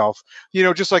himself. You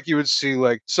know, just like you would see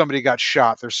like somebody got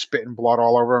shot, they're spitting blood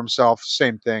all over himself.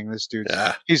 Same thing. This dude's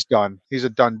he's done. He's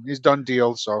done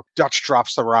deal. So Dutch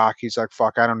drops the rock. He's like,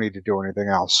 fuck, I don't need to do anything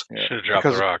else. Should have dropped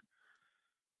the rock.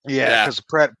 Yeah, because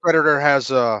Predator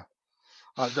has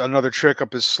another trick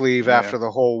up his sleeve after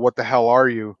the whole "What the hell are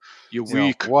you? You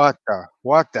weak. What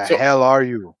the hell are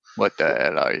you? What the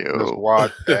hell are you?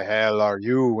 What the hell are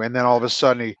you?" And then all of a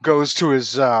sudden he goes to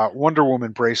his Wonder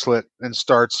Woman bracelet and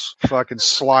starts fucking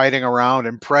sliding around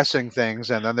and pressing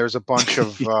things. And then there's a bunch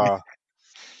of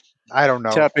I don't know,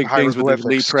 tapping things with the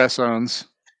Lee hieroglyphics. It's press-ons.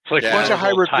 like bunch of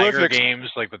Tiger hieroglyphics. games,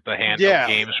 like with the handheld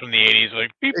games from the 80s,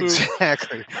 like beep boop.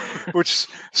 Exactly. Which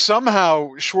somehow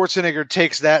Schwarzenegger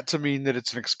takes that to mean that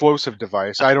it's an explosive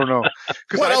device. I don't know.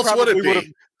 What else would it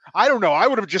be? I don't know. I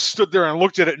would have just stood there and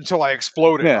looked at it until I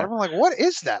exploded. Yeah. I'm like, what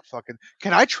is that fucking?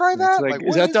 Can I try that? Like,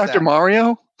 is what that Dr.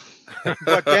 Mario?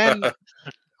 But then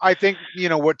I think, you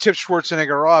know, what tips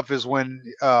Schwarzenegger off is when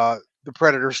the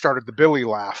Predator started the Billy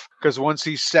laugh. Because once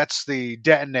he sets the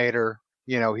detonator,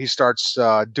 you know, he starts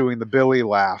doing the Billy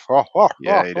laugh.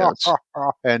 Yeah, he does.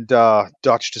 And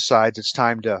Dutch decides it's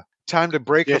time to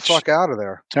break the fuck out of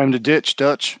there. Time to ditch,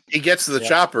 Dutch. He gets to the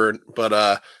chopper,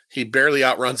 but he barely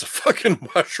outruns a fucking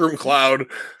mushroom cloud.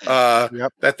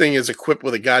 That thing is equipped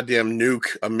with a goddamn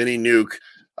nuke, a mini nuke.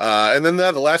 And then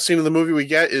the last scene of the movie we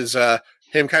get is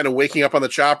him kind of waking up on the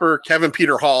chopper. Kevin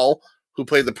Peter Hall, who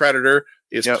played the Predator,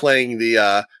 is playing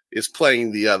the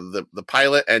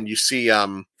pilot, and you see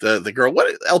the girl,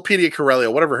 what Elpidia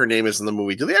Corellia, whatever her name is in the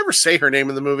movie. Do they ever say her name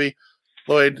in the movie?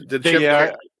 Lloyd, did Chip?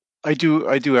 Yeah, I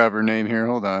do have her name here.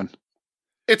 Hold on.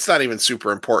 It's not even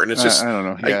super important. It's just I don't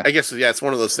know. Yeah. I guess it's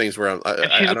one of those things where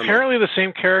she's apparently the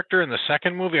same character in the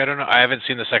second movie. I don't know. I haven't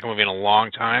seen the second movie in a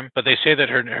long time, but they say that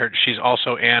she's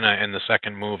also Anna in the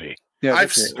second movie. Yeah,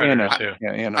 I've Anna.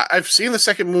 Anna. I've seen the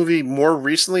second movie more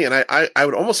recently, and I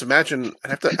would almost imagine I'd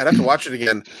have to watch it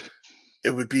again. It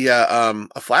would be a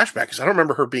flashback because I don't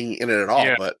remember her being in it at all.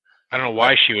 Yeah. But I don't know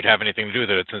why she would have anything to do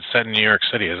with it. It's set in New York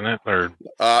City, isn't it? Or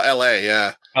L.A.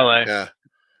 Yeah, L.A. Yeah.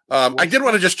 I did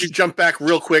want to just jump back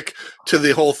real quick to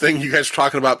the whole thing you guys are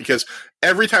talking about, because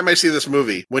every time I see this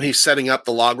movie, when he's setting up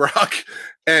the log rock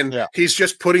and he's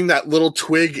just putting that little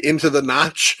twig into the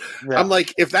notch, I'm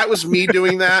like, if that was me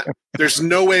doing that, there's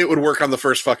no way it would work on the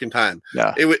first fucking time.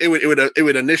 Yeah, it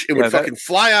would fucking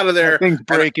fly out of there. Things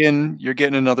break in. You're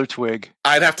getting another twig.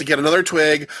 I'd have to get another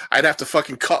twig. I'd have to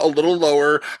fucking cut a little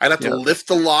lower. I'd have to lift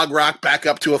the log rock back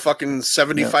up to a fucking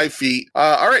 75 feet.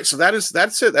 All right, so that's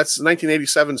it. That's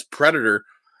 1987's Predator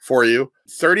for you.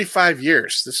 35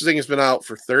 years. This thing has been out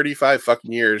for 35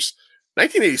 fucking years.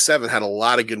 1987 had a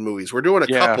lot of good movies. We're doing a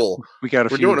couple. We're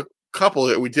doing a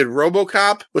couple. We did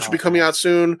RoboCop, which will be coming out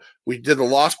soon. We did The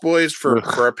Lost Boys for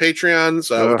our Patreons,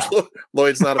 which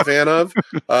Lloyd's not a fan of.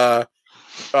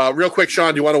 Real quick,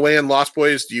 Sean, do you want to weigh in Lost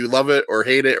Boys? Do you love it or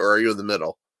hate it, or are you in the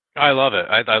middle? I love it.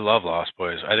 I love Lost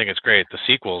Boys. I think it's great. The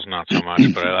sequel's not so much,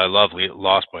 but I love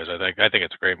Lost Boys. I think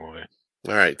it's a great movie.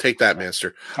 All right, take that,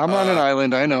 Master. I'm on an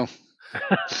island. I know.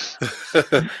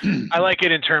 I like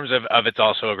it in terms of it's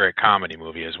also a great comedy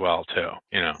movie as well, too.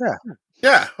 You know.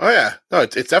 Yeah. Oh yeah. No,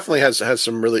 it definitely has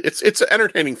some really. It's an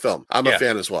entertaining film. I'm a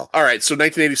fan as well. All right. So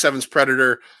 1987's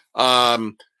Predator.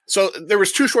 So there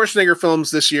was 2 Schwarzenegger films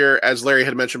this year, as Larry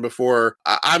had mentioned before.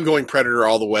 I'm going Predator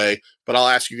all the way, but I'll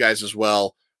ask you guys as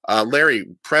well. Larry,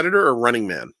 Predator or Running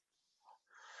Man?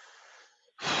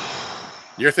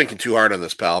 You're thinking too hard on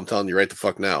this, pal. I'm telling you right the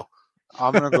fuck now.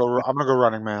 I'm gonna go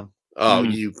Running Man. Oh,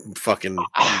 you fucking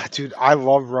dude! I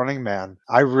love Running Man.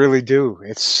 I really do.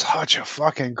 It's such a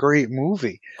fucking great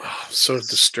movie. Oh, I'm so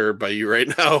disturbed by you right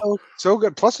now. So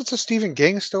good. Plus, it's a Stephen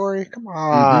King story. Come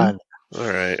on. All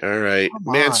right.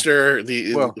 Manster,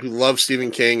 who loves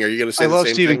Stephen King. Are you going to say? I love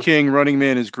Stephen thing? King. Running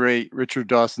Man is great. Richard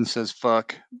Dawson says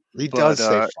fuck. He does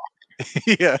say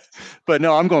fuck. Yeah, but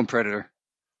no, I'm going Predator.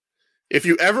 If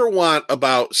you ever want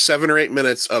about 7 or 8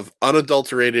 minutes of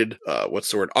unadulterated,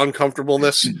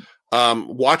 uncomfortableness,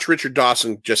 watch Richard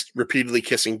Dawson just repeatedly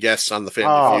kissing guests on the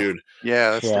Family Feud.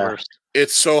 Yeah, that's the worst.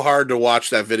 It's so hard to watch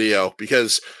that video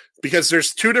because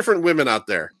there's 2 different women out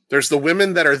there. There's the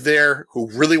women that are there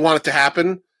who really want it to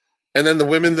happen, and then the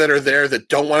women that are there that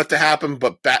don't want it to happen,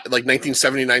 but like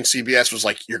 1979 CBS was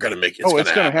like, you're going to make it.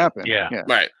 It's going to happen. Yeah.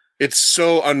 Right. It's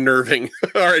so unnerving.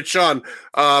 All right, Sean,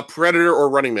 Predator or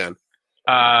Running Man?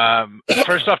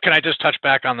 First off, can I just touch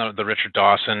back on the Richard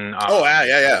Dawson?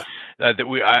 Yeah. This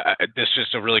is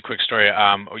just a really quick story.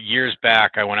 Years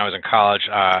back, when I was in college,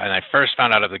 and I first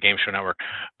found out of the Game Show Network,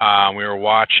 we were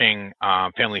watching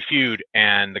Family Feud,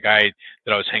 and the guy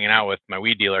that I was hanging out with, my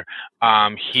weed dealer,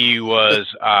 he was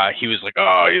like,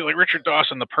 oh, he's like Richard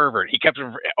Dawson the pervert. He kept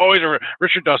always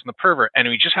Richard Dawson the pervert, and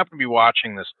we just happened to be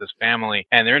watching this family,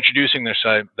 and they're introducing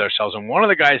themselves, and one of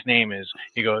the guys' name is,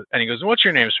 he goes, what's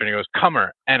your name, sir? And he goes,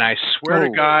 Cummer, and I swear to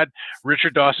God,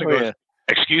 Richard Dawson goes, yeah.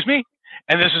 Excuse me?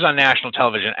 And this is on national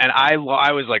television, and I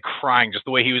was like crying just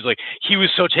the way he was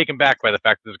so taken back by the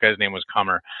fact that this guy's name was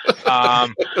Cummer.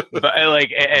 But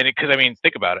like, and because I mean,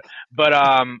 think about it. But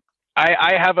I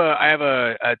have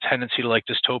a tendency to like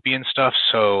dystopian stuff,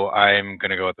 so I'm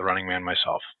gonna go with The Running Man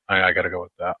myself. I got to go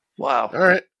with that. Wow. All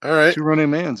right. Two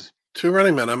Running Mans. Two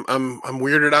Running Men. I'm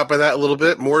weirded out by that a little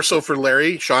bit. More so for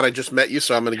Larry. Sean, I just met you,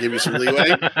 so I'm going to give you some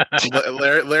leeway.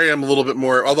 Larry, I'm a little bit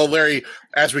more. Although Larry,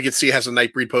 as we can see, has a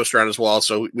Nightbreed poster on his wall,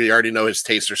 so we already know his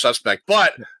tastes are suspect.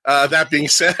 But that being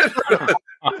said,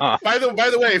 by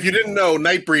the way, if you didn't know,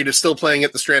 Nightbreed is still playing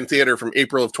at the Strand Theater from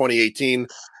April of 2018.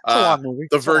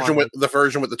 The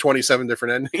version with the 27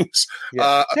 different endings.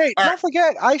 Yeah. Hey, don't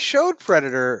forget, I showed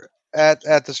Predator at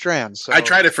the Strand. So. I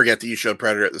try to forget that you showed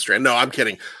Predator at the Strand. No, I'm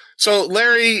kidding. So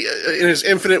Larry, in his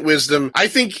infinite wisdom, I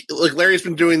think like Larry's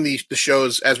been doing the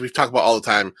shows as we've talked about all the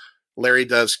time. Larry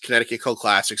does Connecticut Cult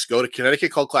Classics. Go to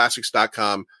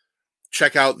ConnecticutCultClassics.com.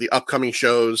 Check out the upcoming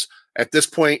shows. At this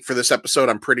point for this episode,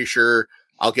 I'm pretty sure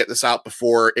I'll get this out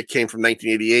before It Came From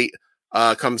 1988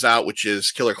 comes out, which is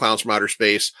Killer Clowns from Outer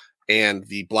Space and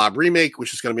the Blob remake,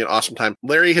 which is going to be an awesome time.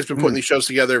 Larry has been putting these shows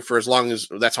together for as long as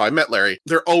that's how I met Larry.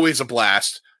 They're always a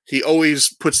blast. He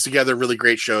always puts together really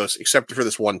great shows, except for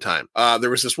this one time. There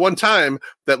was this one time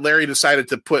that Larry decided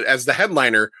to put as the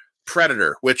headliner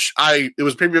Predator, which it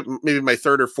was maybe my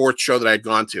third or fourth show that I had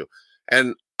gone to.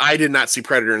 And I did not see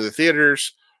Predator in the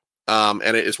theaters.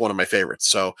 And it is one of my favorites.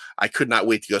 So I could not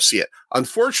wait to go see it.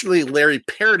 Unfortunately, Larry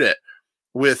paired it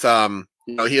with,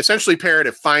 he essentially paired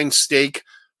a fine steak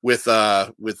with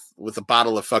a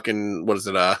bottle of fucking, what is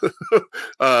it?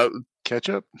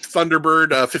 Ketchup,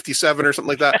 Thunderbird 57 or something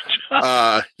like that.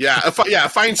 A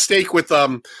fine steak with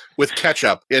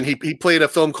ketchup. And he played a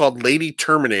film called Lady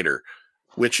Terminator,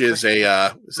 which is is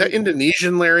that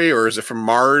Indonesian, Larry, or is it from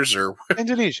Mars or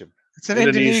Indonesian? It's an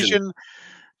Indonesian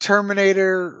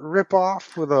Terminator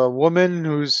ripoff with a woman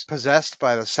who's possessed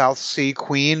by the South Sea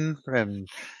Queen, and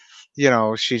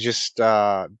she just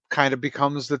kind of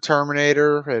becomes the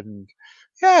Terminator, and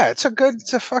it's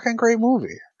a fucking great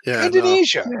movie. Yeah,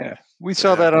 Indonesia. No. Yeah, we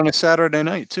saw that on a Saturday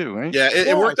night too, right? Yeah,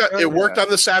 it worked. It worked on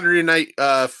the Saturday night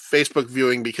Facebook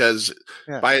viewing because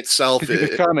by itself,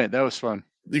 comment that was fun.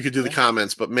 You could do the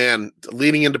comments, but man,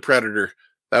 leading into Predator,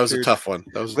 that was a tough one.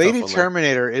 That was Lady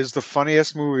Terminator is the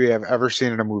funniest movie I've ever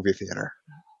seen in a movie theater.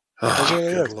 Oh,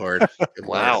 good Lord.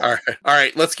 Wow. All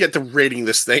right. Let's get to rating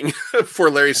this thing before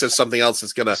Larry says something else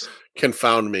that's going to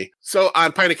confound me. So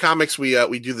on Pint of Comics, we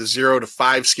do the 0 to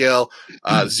 5 scale.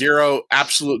 0,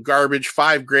 absolute garbage.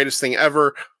 5, greatest thing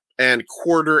ever. And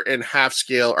quarter and half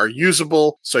scale are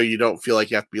usable, so you don't feel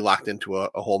like you have to be locked into a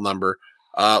whole number.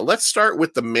 Let's start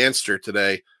with the Manster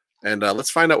today. And let's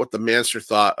find out what the Manster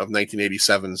thought of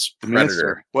 1987's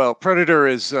Predator. Well, Predator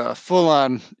is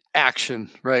full-on action,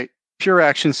 right? Pure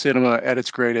action cinema at its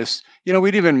greatest.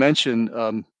 We'd even mentioned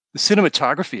the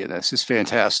cinematography in this is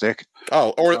fantastic.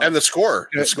 Oh, and the score.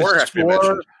 The score has to be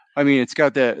mentioned. I mean, it's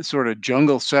got that sort of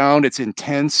jungle sound. It's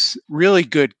intense. Really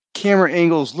good camera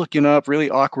angles, looking up.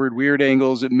 Really awkward, weird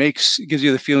angles. It gives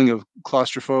you the feeling of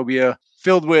claustrophobia.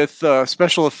 Filled with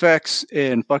special effects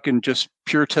and fucking just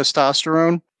pure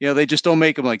testosterone. They just don't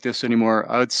make them like this anymore.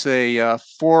 I would say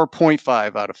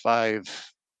 4.5 out of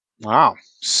 5. Wow.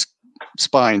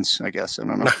 Spines, I guess. I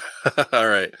don't know. All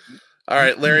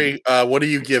right, Larry. What do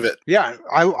you give it? Yeah,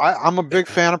 I'm a big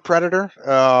fan of Predator.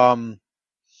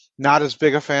 Not as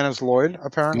big a fan as Lloyd,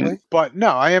 apparently, but no,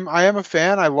 I am a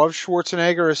fan. I love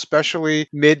Schwarzenegger, especially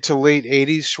mid to late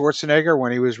 '80s Schwarzenegger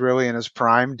when he was really in his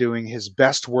prime, doing his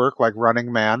best work like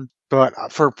Running Man. But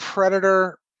for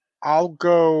Predator, I'll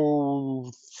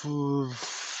go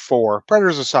 4.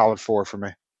 Predator's a solid 4 for me.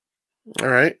 All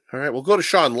right. We'll go to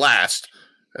Sean last.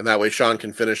 And that way Sean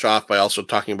can finish off by also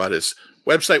talking about his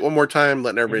website one more time,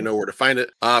 letting everybody know where to find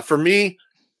it. For me,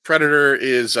 Predator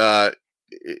is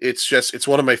it's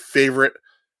one of my favorite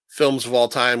films of all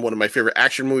time, one of my favorite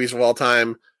action movies of all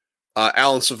time.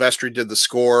 Alan Silvestri did the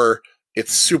score.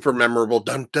 It's super memorable.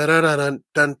 Dun dun dun dun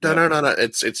dun dun dun dun.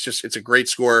 It's a great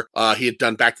score. He had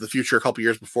done Back to the Future a couple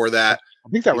years before that. I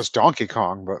think that was Donkey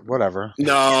Kong, but whatever.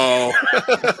 No.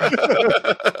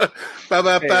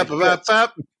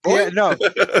 Yeah, no,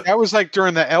 that was like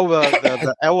during the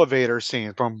elevator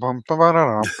scene. Bum, bum, bum, bum,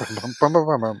 bum, bum, bum,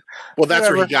 bum, bum. Well, that's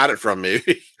Whatever. where he got it from,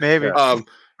 maybe. Maybe.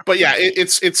 But yeah,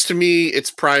 it's to me,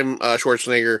 it's prime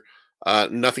Schwarzenegger.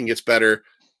 Nothing gets better.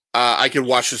 I can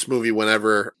watch this movie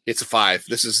whenever. It's a 5.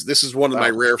 This is one of my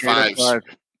rare 5s.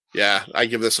 Yeah, I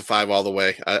give this a 5 all the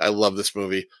way. I love this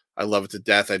movie. I love it to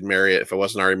death. I'd marry it if I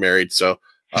wasn't already married. So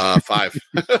 5.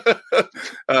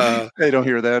 They don't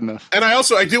hear that enough. And I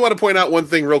do want to point out one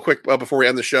thing real quick before we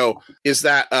end the show is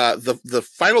that the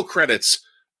final credits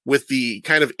with the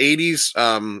kind of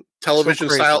 80s television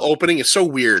style opening is so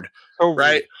weird,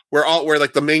 right? Where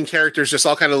like the main characters just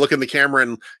all kind of look in the camera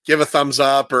and give a thumbs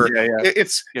up, or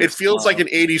it feels like an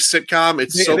 80s sitcom.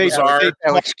 It's so bizarre.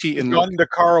 Alex Keaton Gun to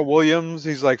Carl Williams.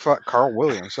 He's like, fuck Carl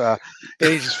Williams. And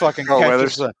he just fucking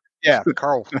catches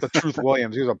Carl, the Truth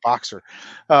Williams. He was a boxer.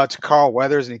 To Carl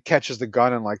Weathers, and he catches the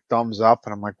gun and like thumbs up,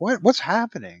 and I'm like, what's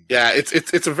happening? Yeah,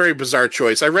 it's a very bizarre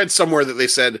choice. I read somewhere that they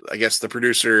said, I guess the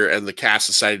producer and the cast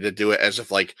decided to do it as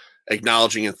if like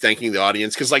acknowledging and thanking the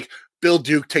audience, because like Bill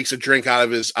Duke takes a drink out of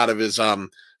his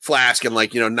flask and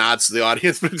like, nods to the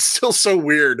audience, but it's still so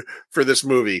weird for this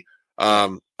movie.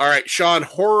 All right, Sean,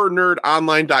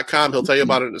 horrornerdonline.com. He'll tell you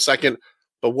about it in a second.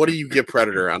 But what do you give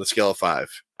Predator on a scale of 5?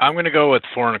 I'm going to go with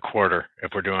 4 1/4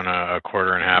 if we're doing a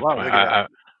 1.5. I'm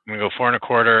going to go 4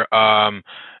 1/4.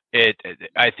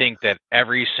 I think that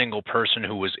every single person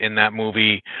who was in that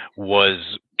movie was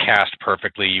cast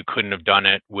perfectly. You couldn't have done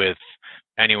it with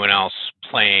anyone else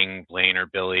playing Blaine or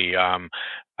Billy.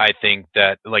 I think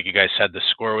that, like you guys said, the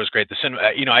score was great. The cinema,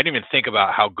 I didn't even think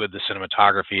about how good the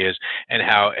cinematography is, and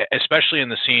how, especially in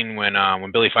the scene when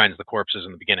Billy finds the corpses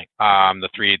in the beginning, the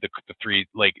three,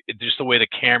 like just the way the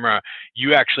camera,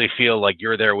 you actually feel like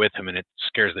you're there with him, and it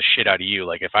scares the shit out of you.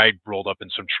 Like if I rolled up in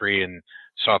some tree and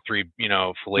saw 3,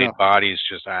 filleted bodies,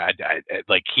 just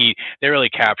they really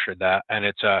captured that. And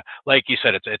it's like you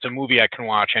said, it's a movie I can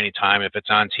watch anytime. If it's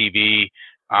on TV,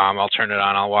 I'll turn it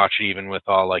on. I'll watch it even with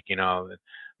all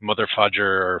Mother Fudger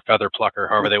or Feather Plucker,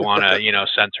 however they want to,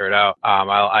 censor it out.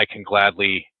 I can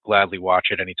gladly watch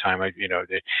it anytime. And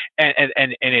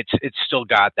it's still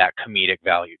got that comedic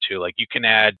value too. Like you can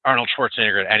add Arnold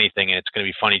Schwarzenegger to anything, and it's going to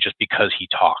be funny just because he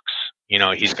talks.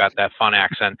 He's got that fun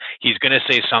accent. He's going to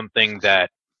say something that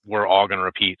we're all going to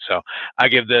repeat. So I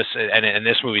give this, and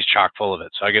this movie's chock full of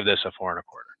it. So I give this a 4 1/4.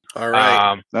 All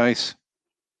right, nice.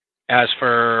 As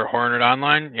for Horror Nerd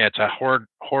Online, it's at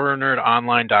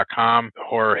horrornerdonline.com.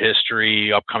 Horror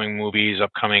history, upcoming movies,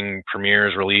 upcoming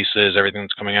premieres, releases, everything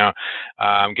that's coming out.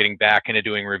 I'm getting back into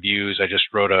doing reviews. I just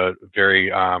wrote a very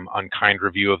unkind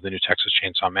review of the new Texas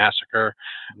Chainsaw Massacre.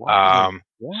 Why?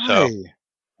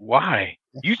 Why?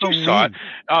 You two saw it.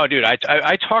 Oh, dude,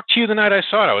 I talked to you the night I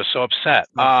saw it. I was so upset.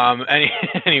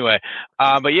 Anyway,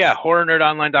 but yeah,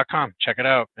 horrornerdonline.com. Check it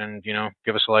out, and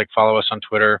give us a like, follow us on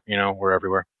Twitter. We're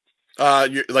everywhere.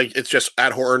 It's just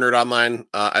at Horror Nerd Online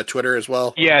at Twitter as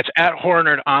well. Yeah, it's at Horror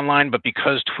Nerd Online, but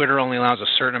because Twitter only allows a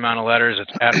certain amount of letters,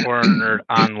 it's at Horror Nerd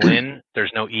Online.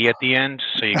 There's no E at the end,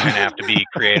 so you kind of have to be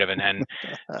creative. And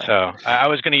so I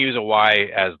was going to use a Y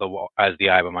as the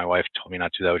I, but my wife told me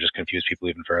not to. That would just confuse people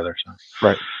even further. So.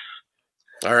 Right.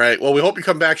 All right. Well, we hope you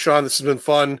come back, Sean. This has been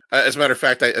fun. As a matter of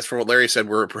fact, as for what Larry said,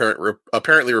 we're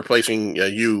apparently replacing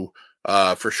you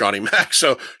for Shawnee Mac.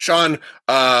 So Sean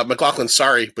McLaughlin,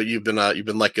 sorry, but you've been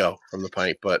let go from the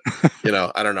Pint. But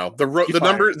I don't know,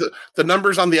 the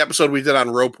numbers on the episode we did on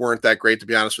Rope weren't that great, to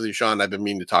be honest with you, Sean. I've been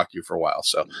meaning to talk to you for a while.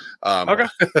 So okay.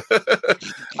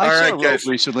 All right, guys.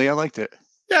 Recently, I liked it.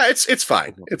 Yeah, it's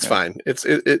fine. It's fine.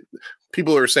 It.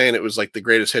 People are saying it was like the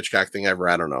greatest Hitchcock thing ever.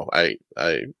 I don't know. I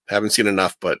haven't seen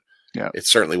enough, but it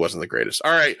certainly wasn't the greatest.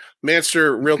 All right,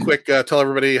 Manster, real quick, tell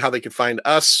everybody how they can find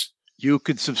us. You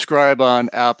could subscribe on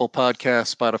Apple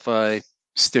Podcasts, Spotify,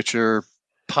 Stitcher,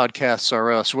 Podcasts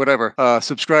R Us, whatever.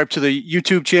 Subscribe to the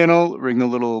YouTube channel, ring the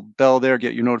little bell there,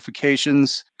 get your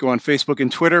notifications. Go on Facebook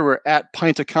and Twitter. We're at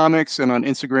Pint of Comics, and on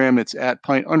Instagram, it's at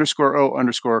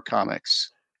Pint_O_comics.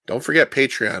 Don't forget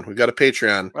Patreon. We've got a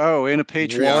Patreon. Oh, and a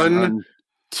Patreon. One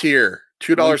tier,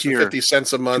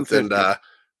 $2.50 a month, and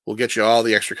we'll get you all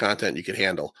the extra content you can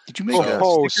handle. Did you make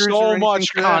so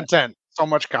much content? So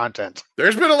much content.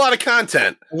 There's been a lot of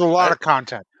content. There's a lot of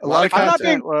content. A lot of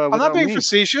content. I'm not being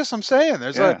facetious. I'm saying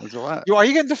there's a lot. Are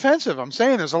you getting defensive? I'm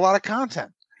saying there's a lot of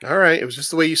content. All right, it was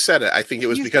just the way you said it. I think it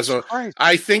was because of my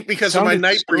Sounded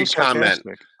Nightbreed so comment.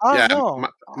 sarcastic. Oh, Yeah, no.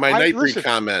 my Nightbreed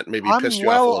comment maybe pissed you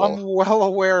off a little. I'm well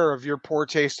aware of your poor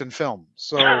taste in film,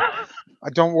 so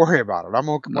don't worry about it. I'm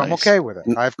Nice. okay with it.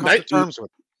 I've come to terms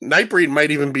with it. Nightbreed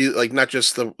might even be like not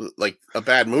just a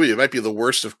bad movie. It might be the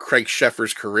worst of Craig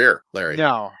Sheffer's career, Larry.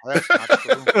 No, that's not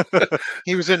true.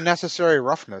 He was in Necessary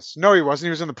Roughness. No, he wasn't. He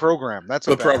was in The Program. That's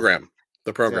The Program.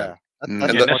 Yeah. And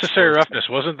Yeah, Necessary Roughness,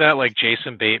 wasn't that like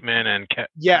Jason Bateman and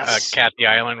Yes. Kathy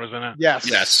Ireland was in it? Yes.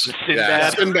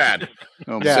 Sinbad. Sinbad.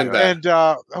 Oh, Yeah. Sinbad.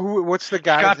 And what's the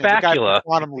guy? Scott The guy from Bakula.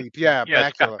 Quantum Leap. Yeah,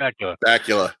 Scott Bakula.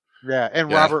 Bakula. Yeah, and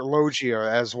Yeah. Robert Loggia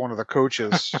as one of the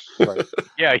coaches. Like,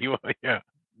 Yeah, yeah.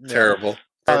 Terrible.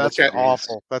 Oh, that's Terrible.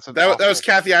 awful. That was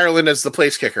Kathy Ireland as the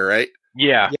place kicker, right?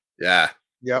 Yeah. Yeah.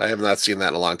 Yep. I have not seen that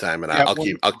in a long time, and Yeah,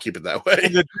 I'll keep it that way.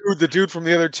 And the dude from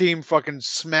the other team fucking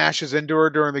smashes into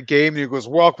her during the game, and he goes,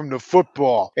 "Welcome to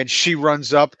football." And she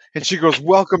runs up, and she goes,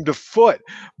 "Welcome to foot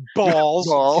balls."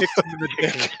 Kicks him in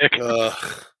the dick.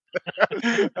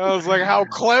 Ugh. I was like, "How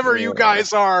clever you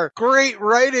guys are! Great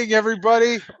writing,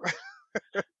 everybody."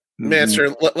 Man,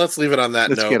 sir, let's leave it on that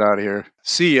Let's note. get out of here.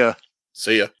 See ya.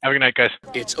 See ya. Have a good night, guys.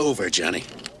 It's over, Johnny.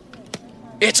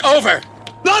 It's over!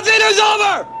 Nothing is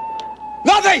over!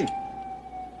 Nothing!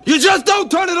 You just don't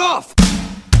turn it off!